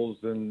schools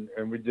and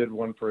we did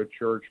one for a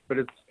church, but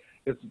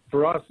it's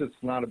for us, it's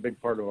not a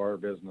big part of our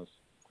business.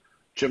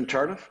 Jim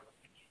Tardif?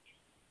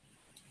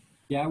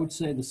 Yeah, I would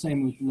say the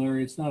same with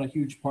Larry. It's not a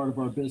huge part of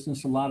our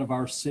business. A lot of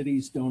our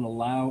cities don't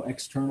allow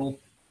external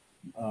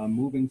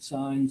moving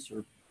signs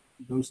or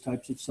those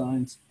types of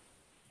signs.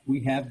 We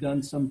have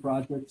done some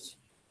projects,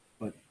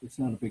 but it's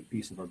not a big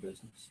piece of our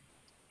business.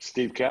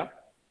 Steve Cap?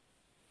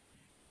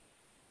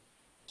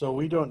 So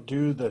we don't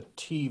do the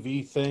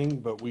TV thing,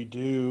 but we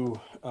do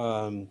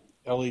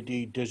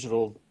LED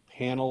digital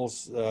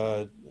panels,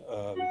 the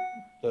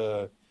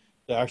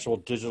actual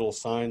digital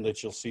sign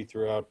that you'll see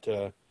throughout,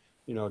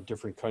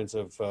 different kinds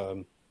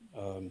of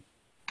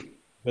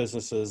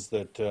businesses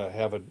that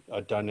have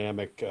a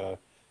dynamic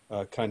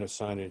kind of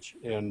signage.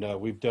 And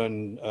we've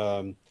done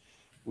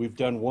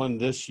one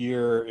this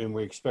year, and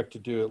we expect to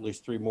do at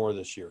least 3 more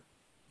this year.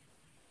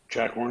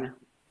 Jack Warner?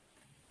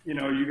 You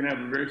can have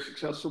a very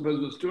successful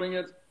business doing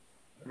it,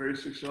 a very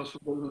successful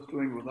business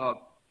doing it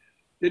without.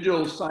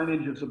 Digital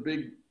signage is a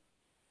big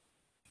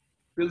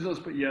business,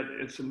 but yet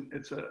it's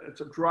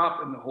a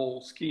drop in the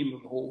whole scheme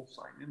of the whole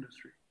sign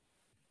industry.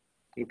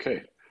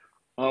 Okay.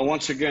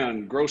 Once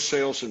again, gross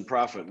sales and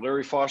profit.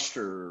 Larry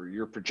Foster,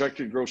 your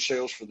projected gross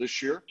sales for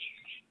this year?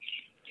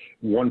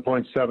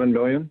 1.7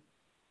 million.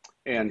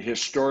 And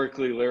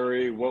historically,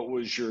 Larry, what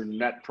was your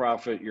net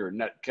profit, your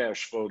net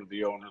cash flow to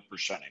the owner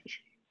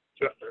percentage?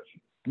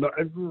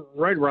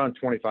 Right around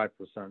 25%.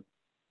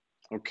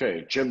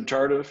 Okay. Jim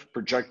Tardif,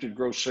 projected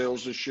gross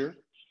sales this year?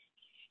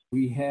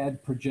 We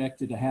had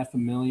projected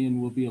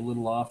 $500,000. We'll be a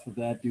little off of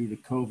that due to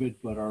COVID,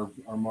 but our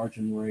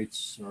margin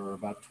rates are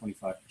about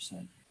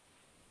 25%.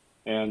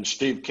 And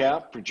Steve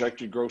Cap,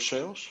 projected gross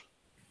sales?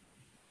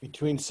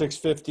 Between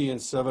 650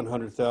 and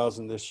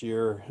 700,000 this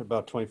year,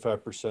 about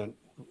 25%.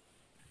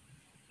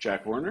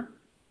 Jack Warner?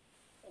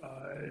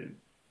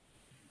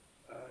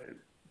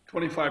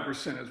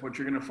 25% is what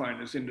you're going to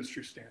find as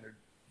industry standard.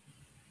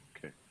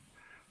 Okay.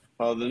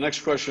 The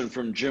next question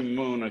from Jim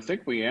Moon, I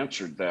think we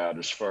answered that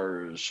as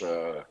far as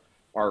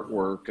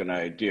artwork and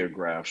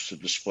ideographs to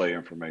display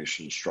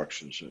information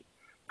instructions that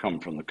come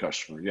from the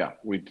customer. Yeah,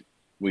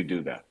 we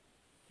do that.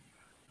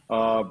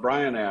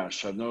 Brian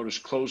asks, I've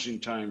noticed closing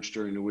times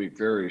during the week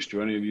varies.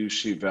 Do any of you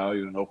see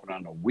value in open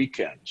on the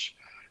weekends?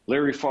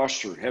 Larry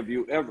Foster, have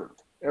you ever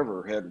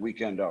had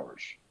weekend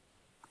hours?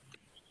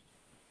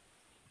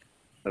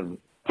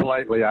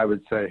 Politely, I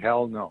would say,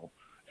 hell no.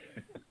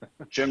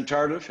 Jim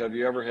Tardif, have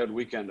you ever had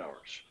weekend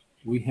hours?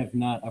 We have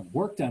not. I've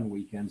worked on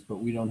weekends, but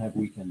we don't have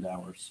weekend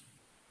hours.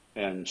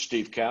 And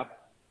Steve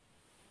Cap?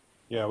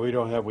 Yeah, we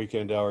don't have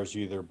weekend hours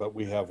either, but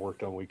we have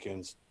worked on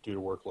weekends due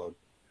to workload.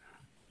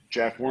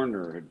 Jack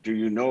Warner, do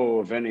you know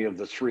of any of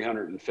the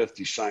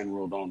 350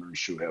 Signworld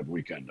owners who have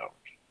weekend hours?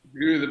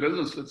 Beauty of the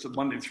business, it's a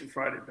Monday through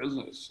Friday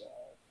business.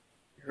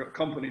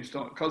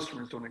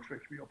 Customers don't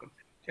expect to be open.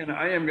 And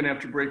I am going to have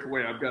to break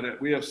away.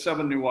 We have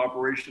 7 new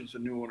operations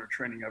and new owner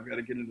training. I've got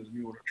to get into the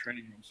new owner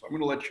training room. So I'm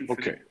going to let you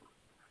finish.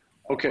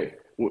 Okay.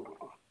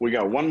 We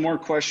got one more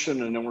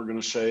question and then we're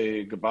going to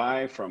say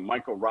goodbye from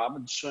Michael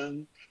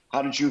Robinson.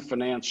 How did you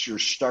finance your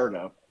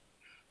startup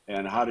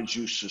and how did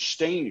you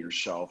sustain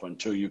yourself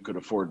until you could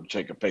afford to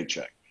take a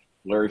paycheck?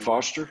 Larry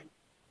Foster?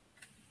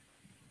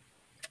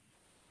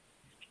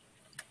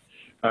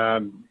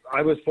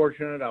 I was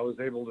fortunate. I was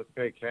able to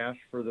pay cash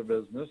for the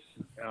business.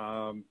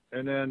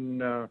 And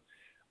then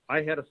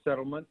I had a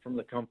settlement from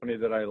the company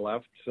that I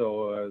left.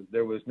 So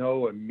there was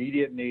no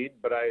immediate need,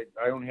 but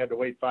I only had to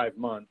wait 5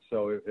 months.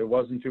 So it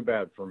wasn't too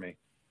bad for me.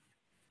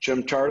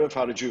 Jim Tardif,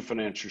 how did you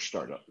finance your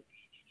startup?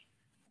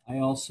 I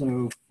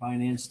also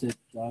financed it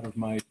out of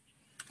my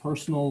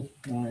personal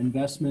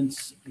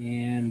investments,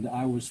 and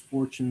I was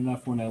fortunate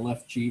enough when I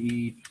left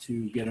GE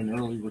to get an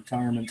early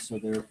retirement, so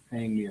they're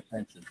paying me a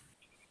pension.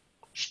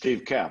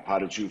 Steve Cap, how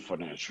did you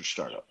finance your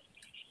startup?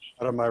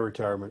 Out of my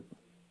retirement.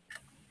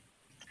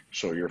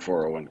 So your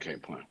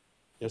 401k plan?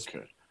 Yes.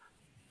 Okay.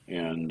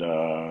 And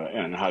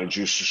how did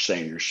you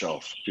sustain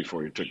yourself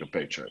before you took a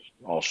paycheck?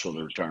 Also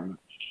the retirement?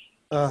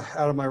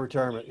 Out of my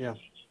retirement, yeah.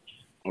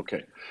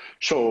 Okay.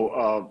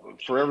 So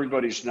for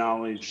everybody's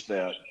knowledge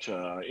that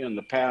in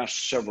the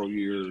past several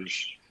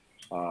years,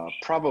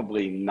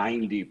 probably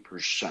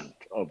 90%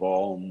 of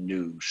all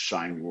new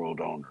Signworld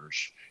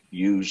owners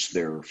use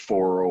their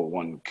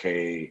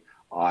 401k,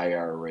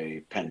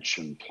 IRA,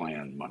 pension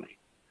plan money.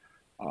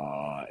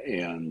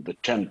 And the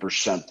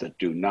 10% that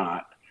do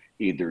not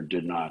either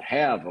did not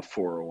have a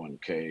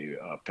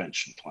 401k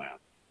pension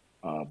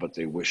plan, but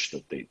they wish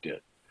that they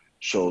did.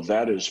 So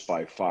that is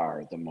by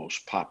far the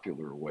most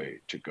popular way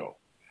to go.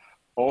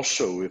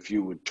 Also, if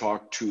you would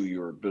talk to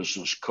your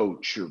business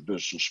coach, your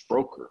business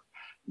broker,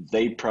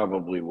 they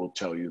probably will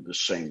tell you the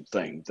same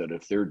thing, that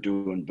if they're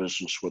doing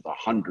business with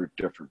 100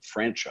 different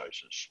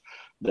franchises,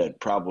 that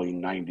probably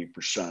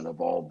 90% of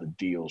all the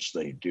deals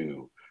they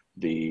do,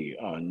 the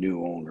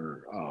new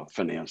owner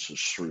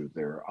finances through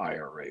their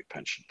IRA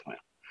pension plan.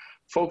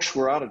 Folks,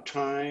 we're out of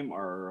time.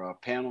 Our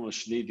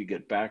panelists need to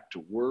get back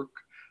to work.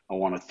 I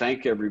want to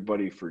thank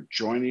everybody for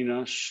joining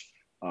us.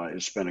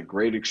 It's been a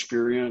great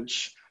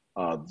experience.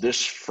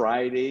 This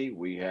Friday,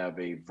 we have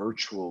a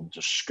virtual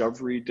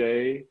discovery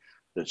day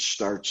that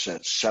starts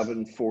at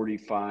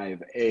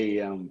 7:45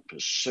 a.m.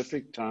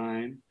 Pacific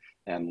time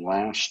and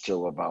lasts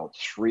till about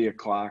 3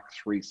 o'clock,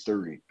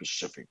 3:30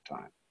 Pacific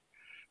time.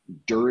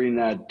 During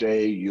that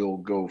day, you'll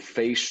go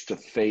face to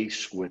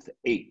face with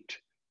eight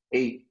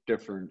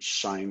different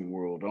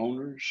Signworld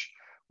owners.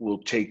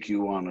 We'll take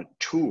you on a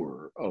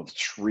tour of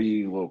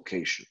 3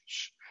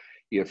 locations.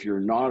 If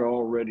you're not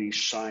already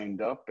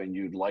signed up and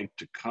you'd like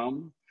to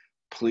come,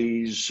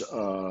 please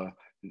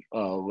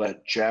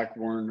let Jack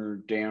Werner,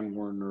 Dan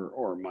Werner,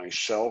 or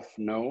myself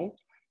know,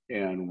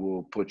 and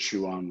we'll put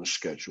you on the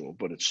schedule.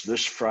 But it's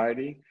this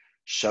Friday,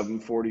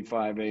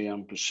 7:45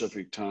 a.m.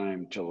 Pacific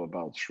time till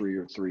about 3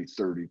 or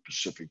 3:30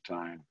 Pacific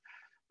time.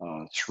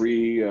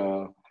 3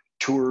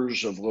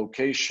 tours of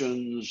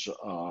locations,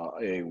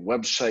 a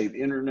website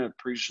internet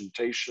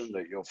presentation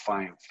that you'll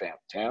find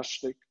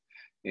fantastic,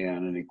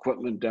 and an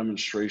equipment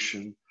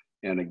demonstration.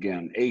 And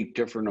again, 8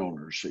 different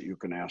owners that you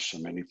can ask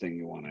them anything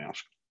you want to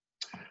ask.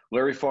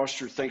 Larry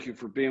Foster, thank you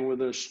for being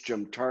with us.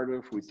 Jim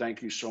Tardif, we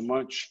thank you so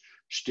much.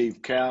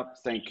 Steve Kapp,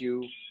 thank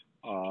you.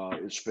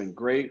 It's been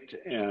great.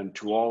 And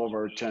to all of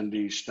our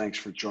attendees, thanks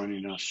for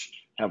joining us.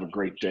 Have a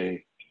great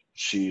day.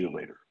 See you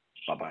later.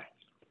 Bye-bye.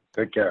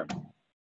 Take care.